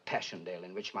mud at Passchendaele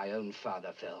in which my own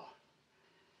father fell.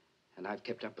 And I've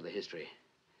kept up with the history.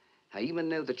 I even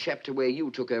know the chapter where you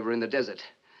took over in the desert,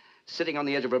 sitting on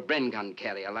the edge of a Bren gun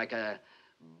carrier like a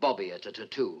bobby at a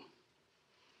tattoo.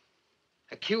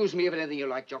 Accuse me of anything you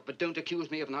like, Jock, but don't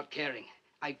accuse me of not caring.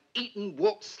 I've eaten,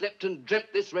 walked, slept, and dreamt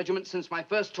this regiment since my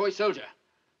first toy soldier.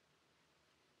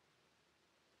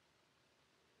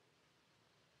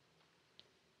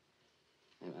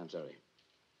 I'm sorry.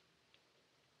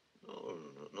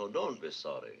 No, don't be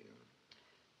sorry.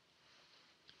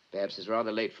 Perhaps it's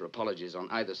rather late for apologies on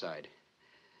either side.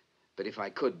 But if I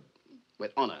could,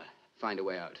 with honor, find a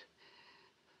way out,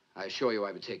 I assure you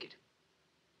I would take it.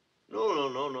 No,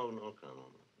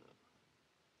 Colonel.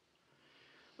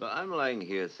 But I'm lying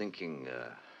here thinking,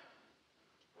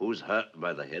 who's hurt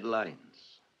by the headlines?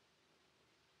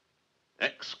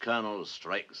 Ex-colonel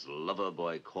strikes lover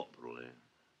boy corporal, eh?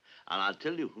 And I'll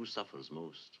tell you who suffers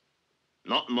most.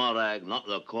 Not Morag, not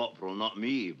the corporal, not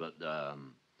me, but,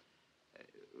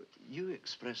 you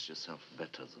express yourself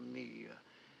better than me.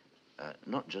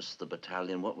 Not just the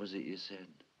battalion, what was it you said?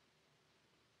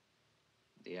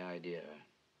 The idea.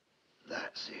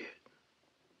 That's it.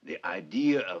 The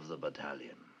idea of the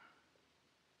battalion.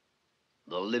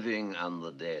 The living and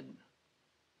the dead,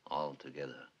 all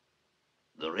together.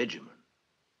 The regiment.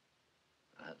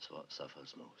 That's what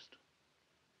suffers most.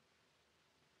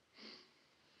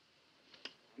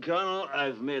 Colonel,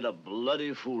 I've made a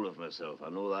bloody fool of myself. I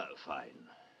know that fine.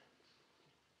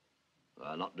 But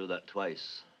I'll not do that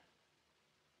twice.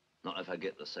 Not if I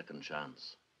get the second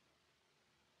chance.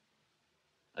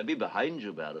 I'd be behind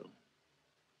you, Barrow.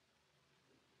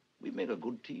 We make a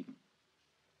good team.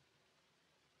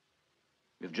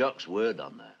 You've Jock's word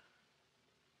on that.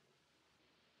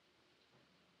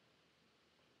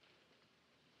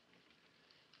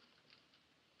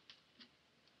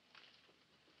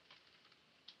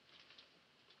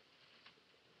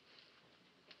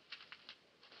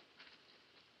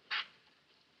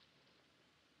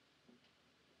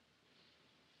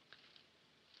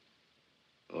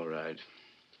 All right.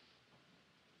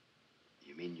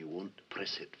 You mean you won't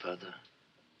press it further?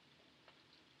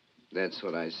 That's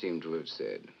what I seem to have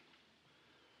said.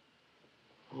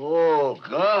 Oh,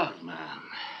 God, man.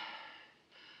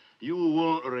 You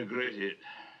won't regret it.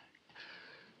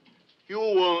 You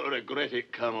won't regret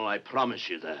it, Colonel. I promise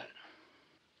you that.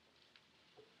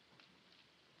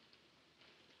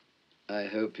 I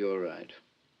hope you're right.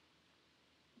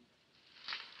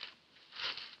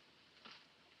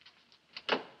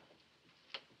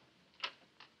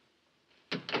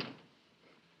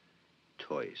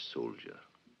 Toy soldier.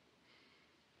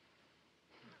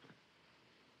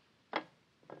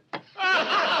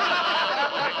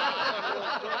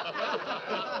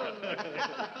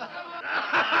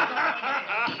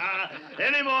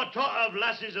 Any more talk of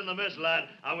lasses in the mess, lad,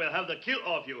 and we'll have the kilt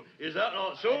off you. Is that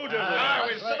not so, gentlemen?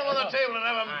 We'll sit him on the table and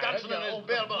have him dancing in his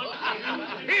bell.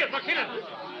 Here, McKinnon,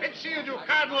 let's see you do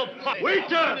Cardinal Pop.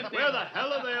 Waiter! Where the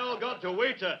hell have they all got to,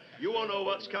 waiter? You won't know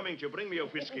what's coming to. Bring me a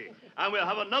whiskey. And we'll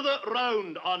have another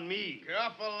round on me.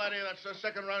 Careful, laddie. That's the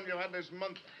second round you've had this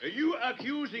month. Are you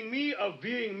accusing me of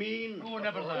being mean? Oh,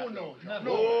 never that. Oh, no.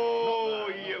 Oh,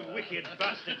 you wicked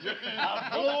bastards.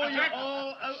 I'll blow you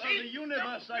all out of the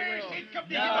universe, I will.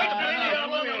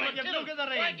 Look at the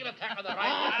range.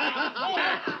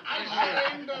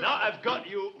 Now I've got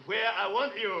you where I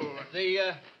want you.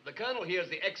 The colonel here is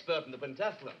the expert in the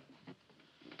pentathlon.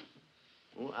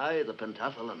 Oh, aye, the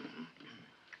pentathlon.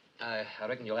 I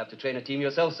reckon you'll have to train a team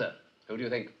yourself, sir. Who do you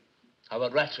think? How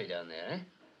about Rattray down there,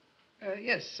 eh?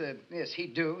 Yes,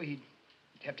 he'd do. He'd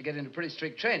have to get into pretty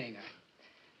strict training. A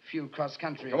few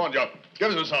cross-country. Come on, Jock.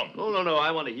 Give us a song. Oh, no,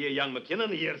 I want to hear young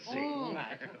McKinnon here sing.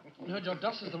 No, Joe,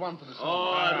 Dust is the one for the song.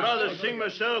 Oh, I'd rather sing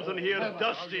myself than hear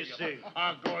Dusty sing.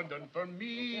 A Gordon for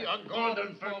me, a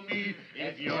Gordon for me.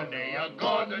 If you're nae a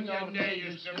Gordon, you're nae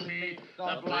use to me.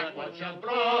 The black one shall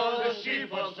brawl, the sheep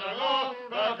will sing,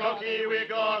 the cocky wee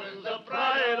Gordon's the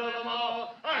pride of them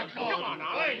all. A Gordon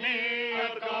for me,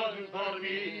 a Gordon for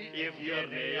me. If you're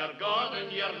nae a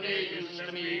Gordon, you're nae use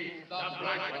to me. The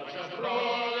black one shall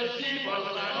brawl, the sheep will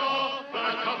sing, the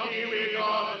cocky wee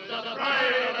Gordon's the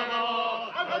pride of them all.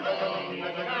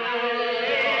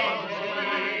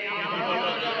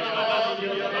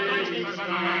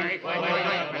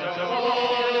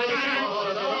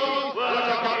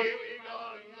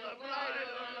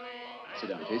 Sit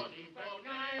down, please.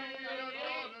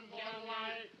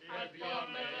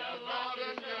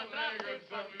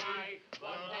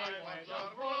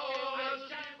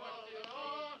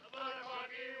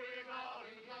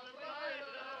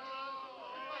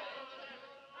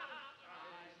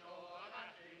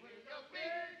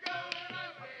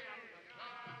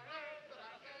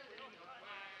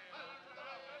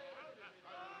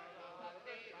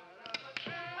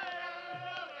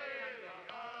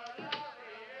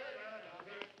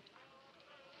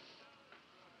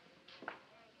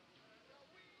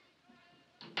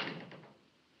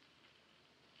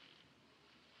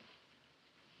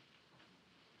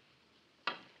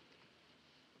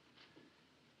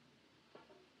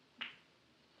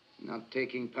 Not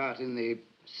taking part in the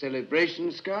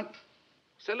celebration, Scott?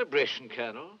 Celebration,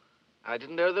 Colonel? I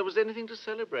didn't know there was anything to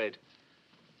celebrate.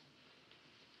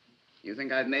 You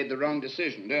think I've made the wrong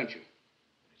decision, don't you?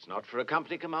 It's not for a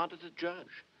company commander to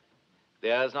judge.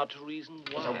 There's not a reason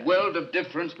why. There's a world of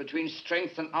difference between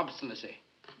strength and obstinacy.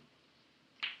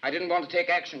 I didn't want to take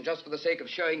action just for the sake of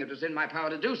showing it was in my power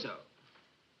to do so.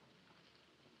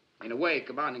 In a way,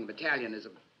 commanding a battalion is a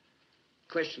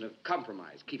question of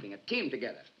compromise, keeping a team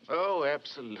together. Oh,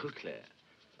 absolutely.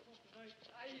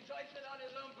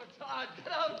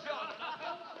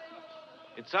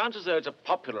 It sounds as though it's a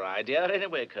popular idea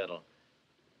anyway, Colonel.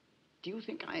 Do you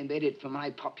think I made it for my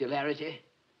popularity?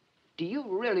 Do you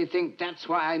really think that's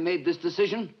why I made this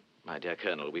decision? My dear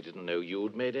Colonel, we didn't know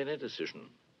you'd made any decision.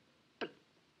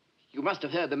 You must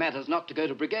have heard the matter's not to go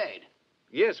to brigade.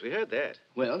 Yes, we heard that.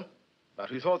 Well?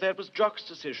 But we thought that was Jock's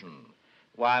decision.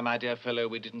 Why, my dear fellow,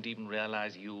 we didn't even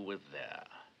realize you were there.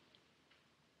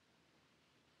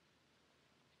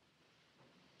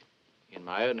 In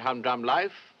my own humdrum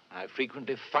life, I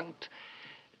frequently funked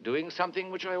doing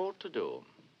something which I ought to do.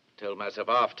 Told myself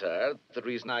after the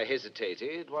reason I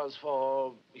hesitated was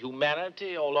for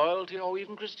humanity or loyalty or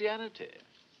even Christianity.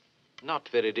 Not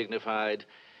very dignified,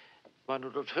 One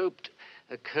would have hoped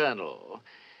a colonel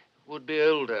would be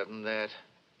older than that.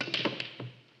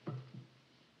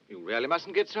 You really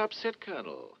mustn't get so upset,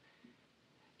 Colonel.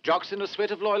 Jock's in a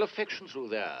sweat of loyal affection through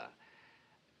there.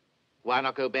 Why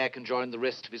not go back and join the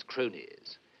rest of his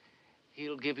cronies?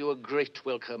 He'll give you a great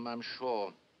welcome, I'm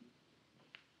sure.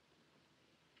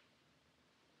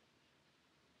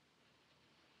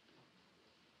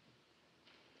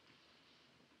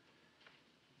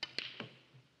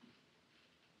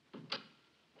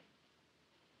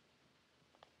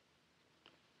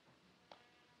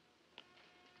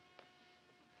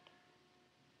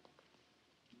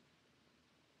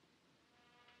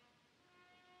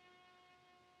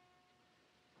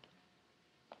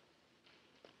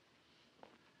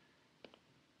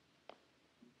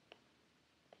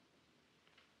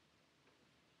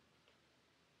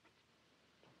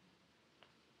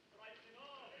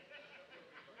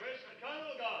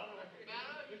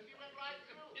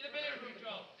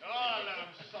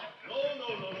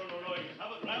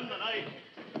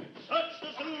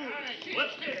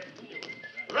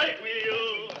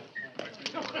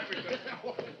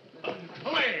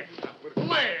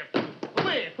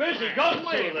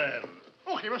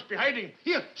 He must be hiding.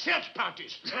 Here, search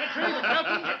parties. Rattray, the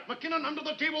captain, get McKinnon under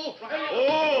the table.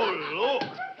 Oh, look.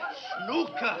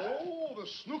 Snooker. Oh, the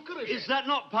snooker Is that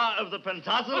not part of the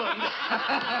pentathlon?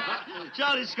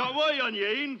 Charlie Scott, what are you on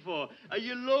your in for? Are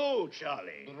you low,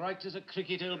 Charlie? Right as a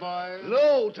cricket, old boy.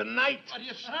 Low tonight. What are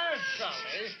you sad,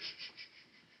 Charlie?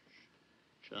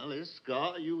 Charlie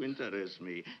Scott, you interest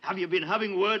me. Have you been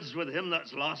having words with him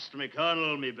that's lost me,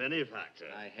 Colonel, me benefactor?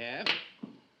 I have.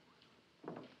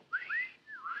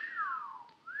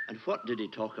 And what did he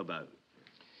talk about?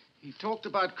 He talked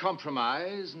about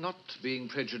compromise not being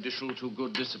prejudicial to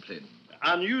good discipline.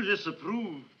 And you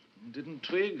disapprove? Didn't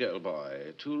twig, old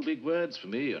boy. Two big words for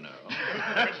me, you know.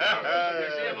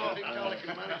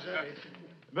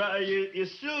 But you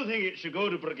still think it should go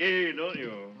to brigade, don't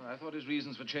you? I thought his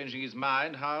reasons for changing his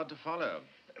mind hard to follow.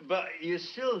 But you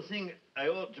still think I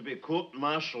ought to be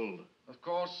court-martialed? Of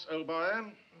course, old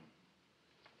boy.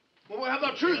 Well, we have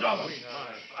the truth of it.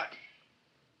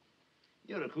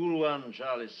 You're a cool one,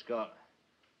 Charlie Scott.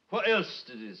 What else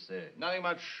did he say? Nothing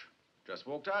much. Just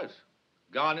walked out.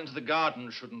 Gone into the garden,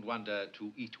 shouldn't wonder,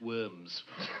 to eat worms.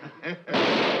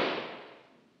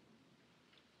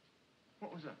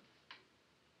 What was that?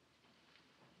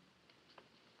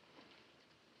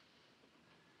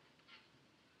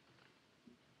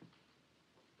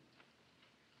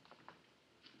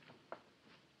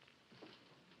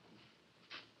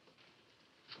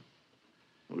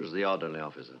 Who's the orderly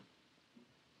officer?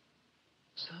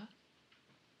 Sir?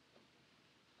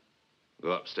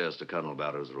 Go upstairs to Colonel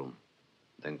Barrow's room.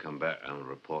 Then come back and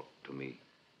report to me.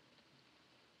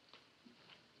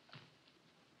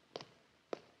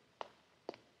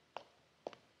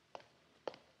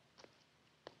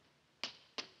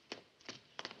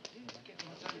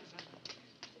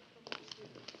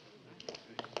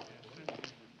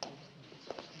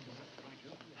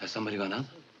 Has somebody gone up?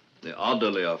 The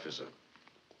orderly officer.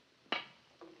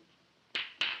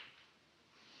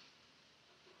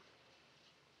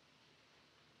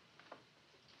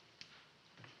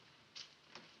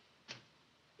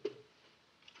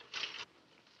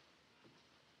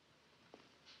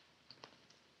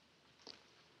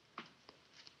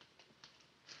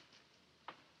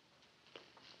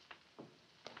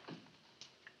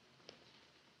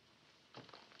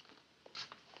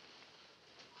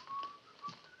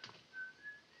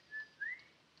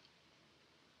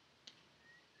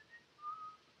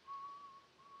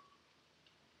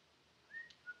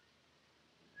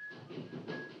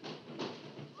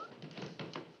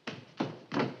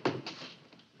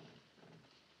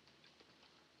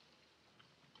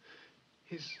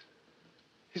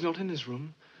 He's not in his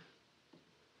room.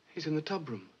 He's in the tub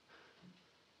room.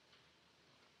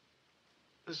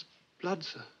 There's blood,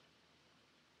 sir.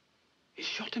 He's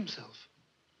shot himself.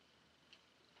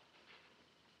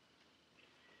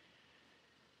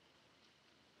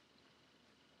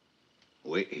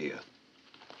 Wait here.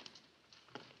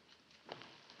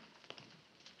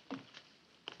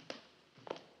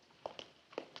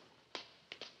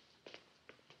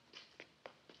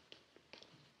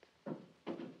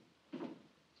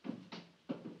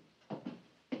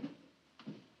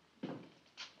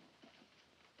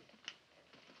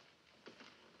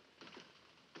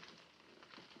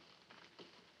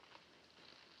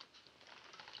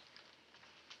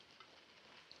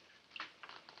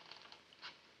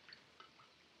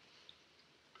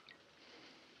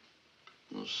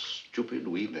 Stupid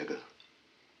wee beggar.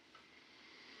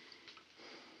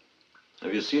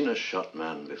 Have you seen a shot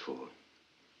man before?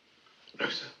 No,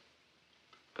 sir.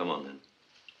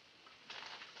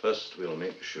 First, we'll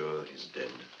make sure he's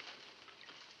dead.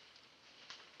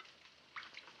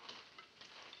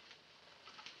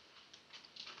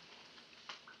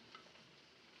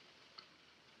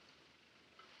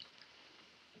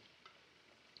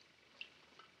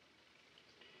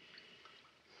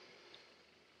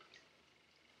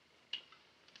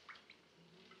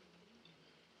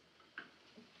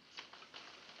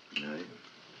 Aye.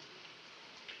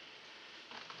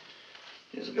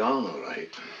 He's gone, all right.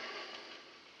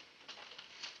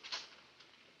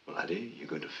 Laddie, you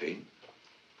going to faint?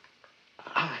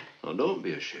 Aye. Oh, don't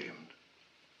be ashamed.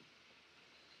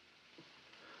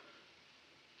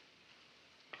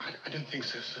 I don't think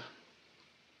so, sir.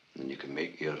 Then you can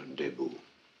make your debut.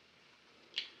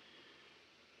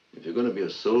 If you're going to be a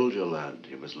soldier, lad,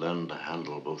 you must learn to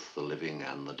handle both the living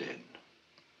and the dead.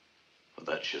 For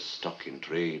that's your stock in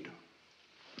trade.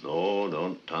 No,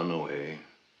 don't turn away.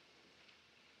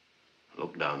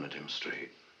 Look down at him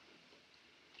straight.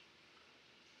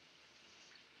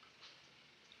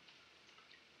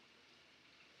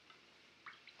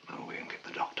 Now we can get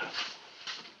the doctor.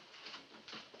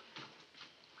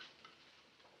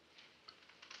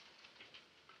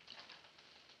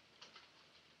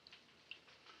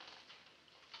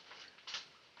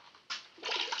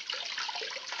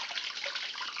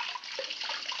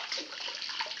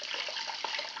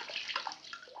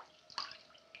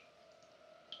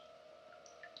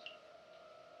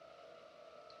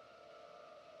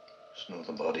 Just know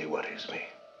the body worries me.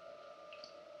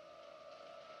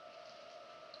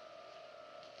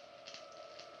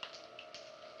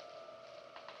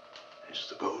 It's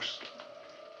the ghost.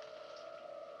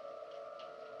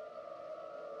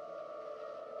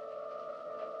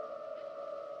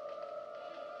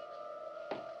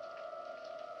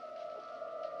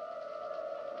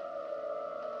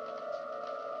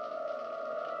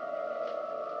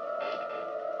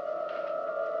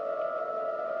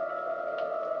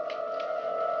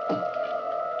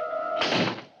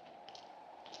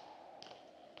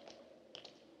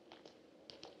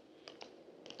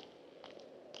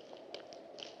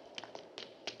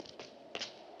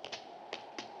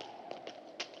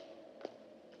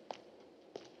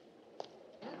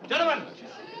 Gentlemen!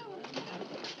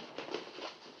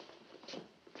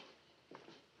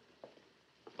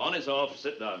 Bonnie's off.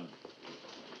 Sit down.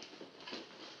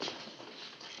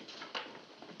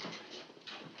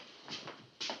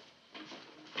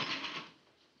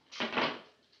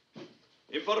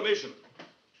 Information.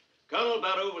 Colonel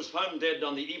Barrow was found dead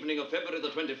on the evening of February the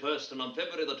 21st, and on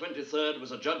February the 23rd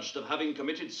was adjudged of having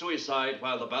committed suicide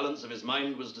while the balance of his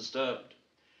mind was disturbed.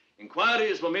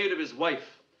 Inquiries were made of his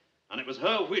wife, and it was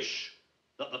her wish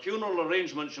that the funeral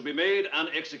arrangement should be made and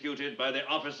executed by the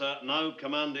officer now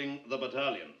commanding the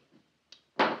battalion.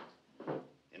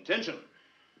 Intention.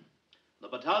 The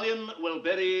battalion will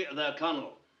bury their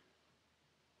colonel.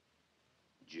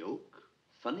 Joke?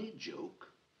 Funny joke?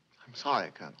 I'm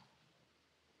sorry, Colonel.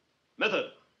 Method.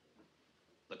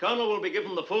 The colonel will be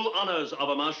given the full honors of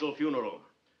a martial funeral.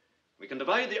 We can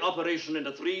divide the operation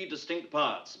into 3 distinct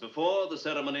parts. Before the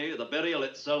ceremony, the burial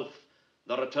itself,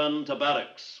 the return to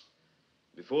barracks.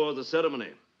 Before the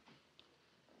ceremony,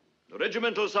 the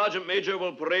regimental sergeant major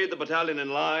will parade the battalion in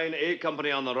line, A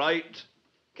company on the right,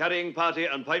 carrying party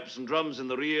and pipes and drums in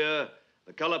the rear,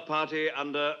 the color party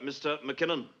under Mr.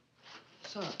 McKinnon.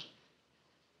 Sir.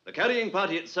 The carrying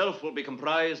party itself will be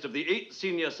comprised of the 8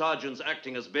 senior sergeants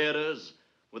acting as bearers,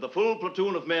 with a full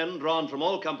platoon of men drawn from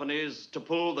all companies to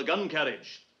pull the gun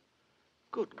carriage.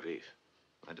 Good grief.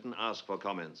 I didn't ask for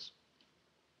comments.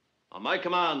 On my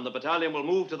command, the battalion will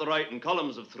move to the right in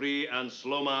columns of 3 and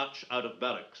slow march out of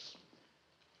barracks.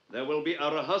 There will be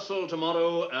a rehearsal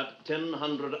tomorrow at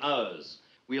 1000 hours.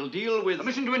 We'll deal with...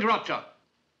 Permission to interrupt, sir.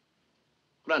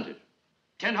 Granted.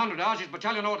 1000 hours is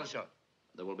battalion order, sir.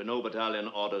 There will be no battalion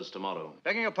orders tomorrow.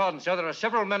 Begging your pardon, sir, there are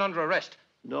several men under arrest.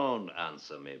 Don't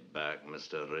answer me back,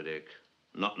 Mr. Riddick.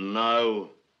 Not now.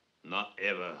 Not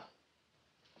ever.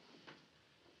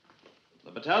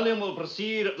 The battalion will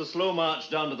proceed at the slow march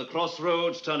down to the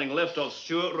crossroads, turning left off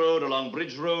Stewart Road, along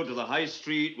Bridge Road to the High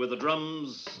Street with the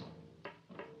drums.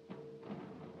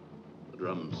 The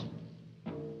drums.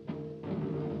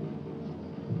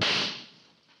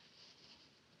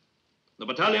 The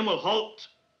battalion will halt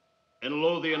in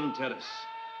Lothian Terrace.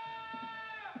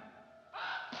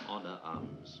 Honor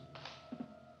arms.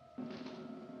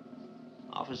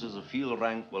 Officers of field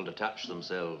rank will detach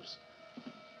themselves,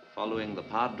 following the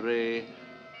padre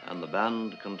and the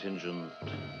band contingent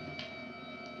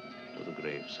to the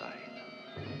graveside.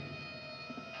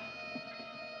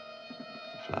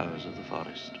 The flowers of the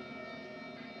forest.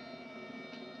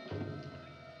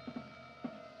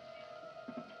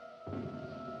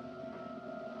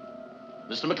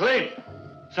 Mr. McLean.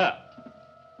 Sir.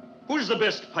 Who's the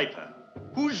best piper?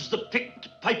 Who's the picked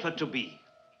piper to be?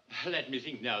 Let me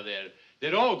think now.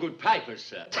 They're all good pipers,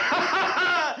 sir.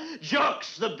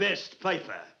 Jock's the best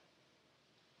piper.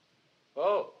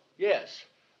 Oh, yes.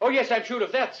 Oh, yes, I'm sure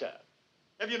of that, sir.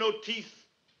 Have you no teeth?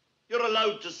 You're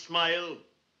allowed to smile.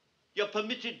 You're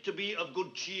permitted to be of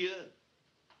good cheer.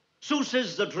 So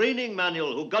says the training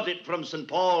manual who got it from St.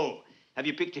 Paul. Have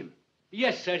you picked him?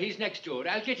 Yes, sir, he's next door.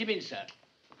 I'll get him in, sir.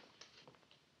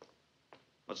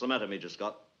 What's the matter, Major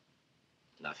Scott?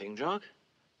 Nothing, Jock.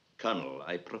 Colonel,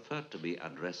 I prefer to be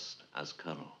addressed as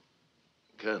Colonel.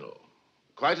 Colonel.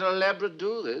 Quite an elaborate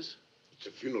do, this. It's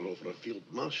a funeral for a field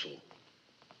marshal.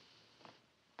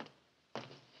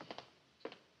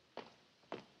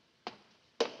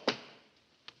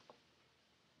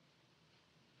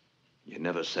 You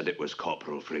never said it was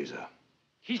Corporal Fraser.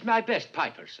 He's my best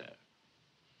piper, sir.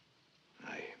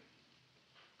 Aye.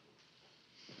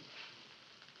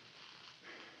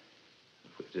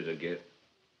 What did I get?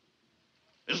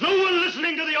 Is no one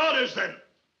listening to the orders, then?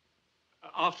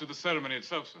 After the ceremony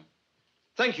itself, sir.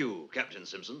 Thank you, Captain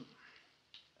Simpson.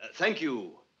 Thank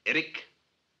you, Eric.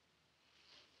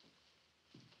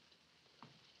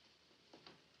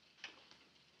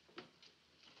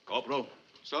 Corporal.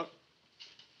 Sir?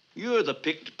 You're the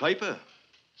picked piper.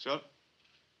 Sir?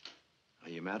 Are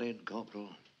you married, Corporal,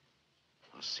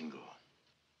 or single?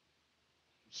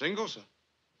 Single, sir.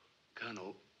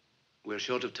 Colonel, we're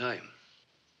short of time.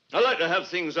 I like to have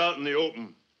things out in the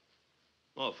open.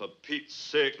 Oh, for Pete's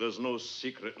sake, there's no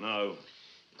secret now.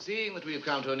 Seeing that we've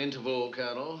come to an interval,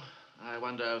 Colonel, I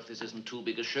wonder if this isn't too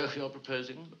big a show you're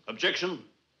proposing. Objection?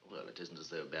 Well, it isn't as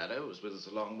though Barrow was with us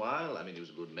a long while. I mean, he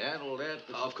was a good man, all that,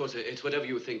 but... Of course, it's whatever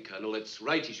you think, Colonel. It's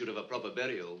right he should have a proper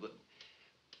burial, but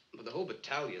the whole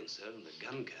battalion, sir, and the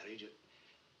gun carriage,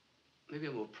 maybe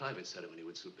a more private ceremony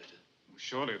would suit better.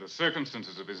 Surely the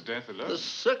circumstances of his death alone. The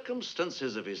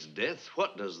circumstances of his death?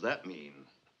 What does that mean?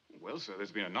 Well, sir,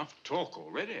 there's been enough talk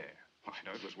already. I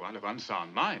know it was one of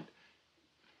unsound mind.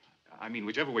 I mean,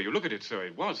 whichever way you look at it, sir,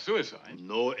 it was suicide.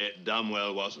 No, it damn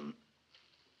well wasn't.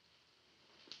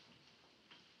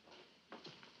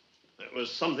 It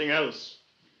was something else.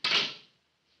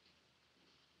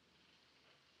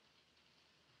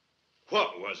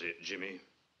 What was it, Jimmy?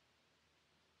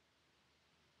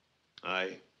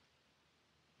 Aye.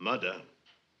 Murder.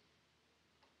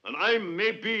 And I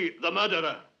may be the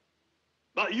murderer.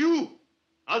 But you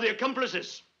are the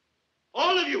accomplices.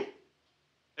 All of you.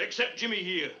 Except Jimmy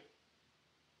here.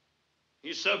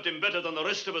 He served him better than the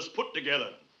rest of us put together.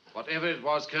 Whatever it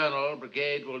was, Colonel,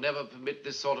 Brigade will never permit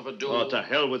this sort of a duel. Oh, to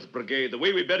hell with Brigade. The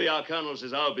way we bury our colonels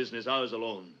is our business, ours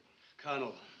alone.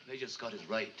 Colonel, Major Scott is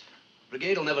right.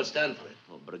 Brigade will never stand for it.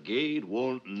 Well, Brigade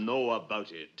won't know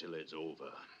about it till it's over.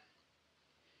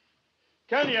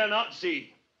 Can you not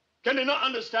see? Can you not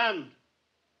understand?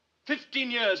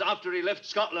 15 years after he left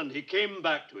Scotland, he came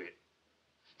back to it.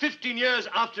 15 years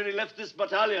after he left this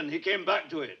battalion, he came back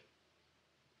to it.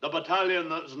 The battalion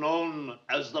that's known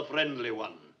as the Friendly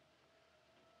One.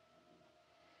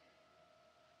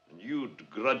 And you'd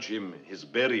grudge him his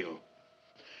burial.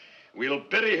 We'll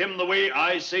bury him the way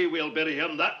I say we'll bury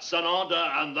him. That's an order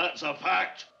and that's a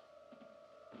fact.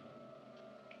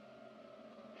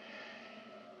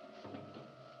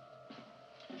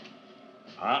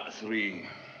 Part 3.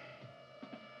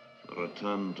 The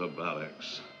return to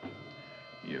barracks.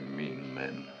 You mean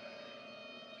men.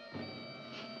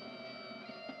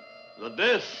 The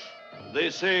death, they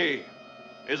say,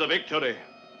 is a victory.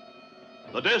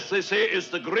 The death, they say, is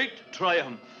the great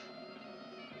triumph.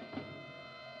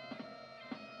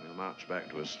 We'll march back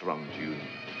to a strong tune.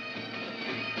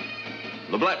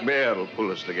 The Black Bear will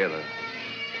pull us together.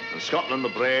 And Scotland the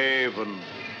Brave and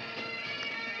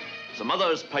some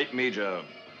others pipe major.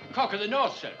 Cock of the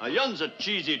North, sir. Yon's a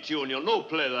cheesy tune. You'll no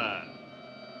play that.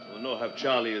 We'll no have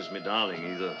Charlie as me darling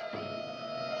either.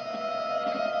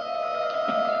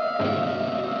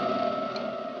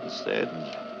 Instead,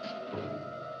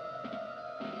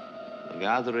 the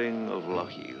gathering of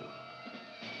Lochiel.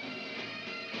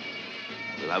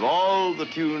 We'll have all the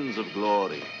tunes of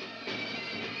glory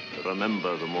to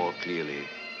remember the more clearly.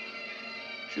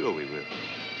 Sure we will.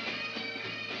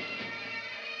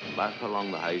 Back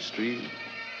along the High Street,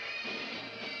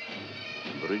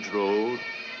 Bridge Road,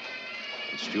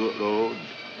 and Stewart Road.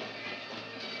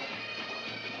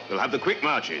 We'll have the quick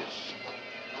marches.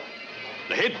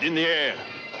 The head in the air.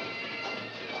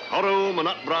 Horrow, my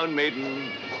nut brown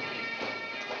maiden,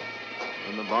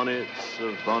 and the bonnets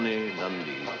of bonny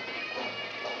Dundee.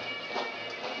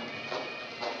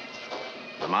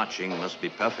 The marching must be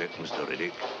perfect, Mr.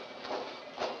 Riddick.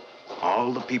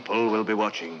 All the people will be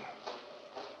watching.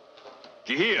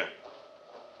 Do you hear?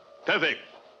 Perfect.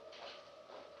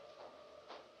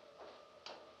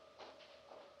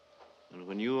 And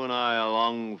when you and I are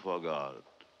long forgot,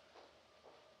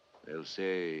 they'll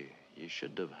say, you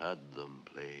should have had them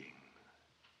playing.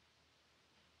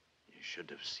 You should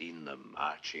have seen them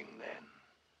marching then.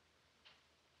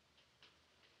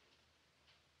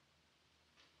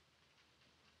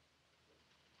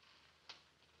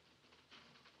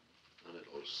 And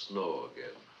it'll snow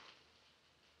again.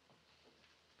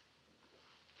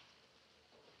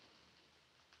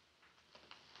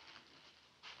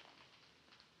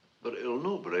 But it'll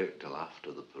no break till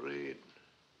after the parade.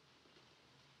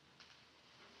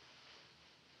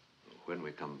 When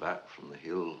we come back from the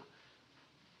hill,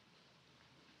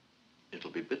 it'll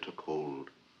be bitter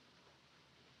cold.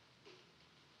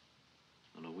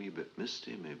 And a wee bit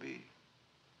misty, maybe.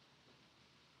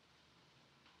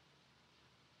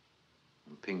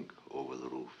 And pink over the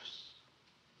roofs.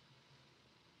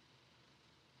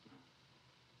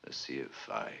 I see it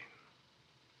fine.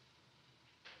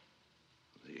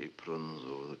 The aprons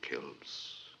over the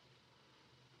kilts.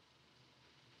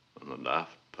 And the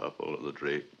daft purple of the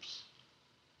drapes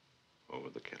over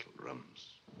the kettle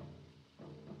drums.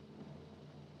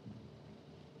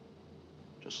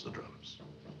 Just the drums.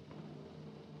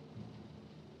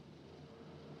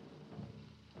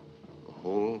 The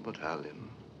whole battalion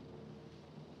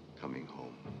coming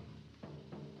home.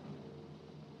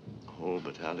 The whole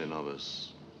battalion of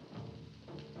us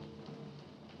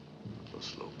at a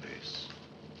slow pace.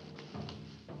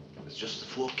 With just the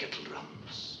 4 kettle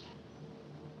drums.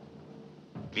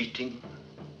 Beating,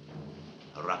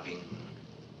 a rapping,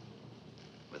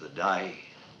 with a die.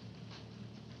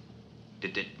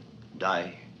 Did it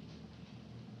die?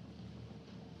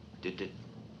 Did it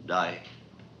die?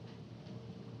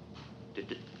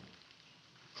 Did it?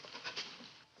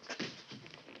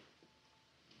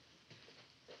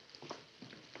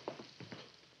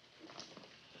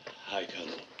 Aye,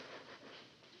 Colonel.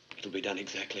 It'll be done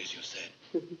exactly as you said.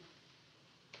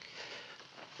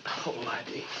 Oh,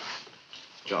 laddie.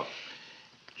 Jock,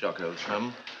 old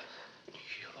chum.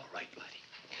 You're all right, laddie.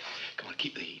 Come on,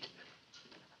 keep the heat.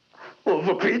 Oh,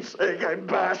 for Pete's sake, I'm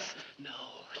bashed.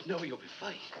 No, you'll be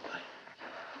fine.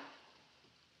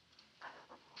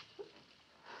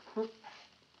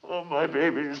 Oh, my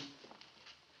babies.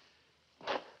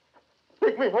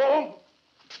 Take me home.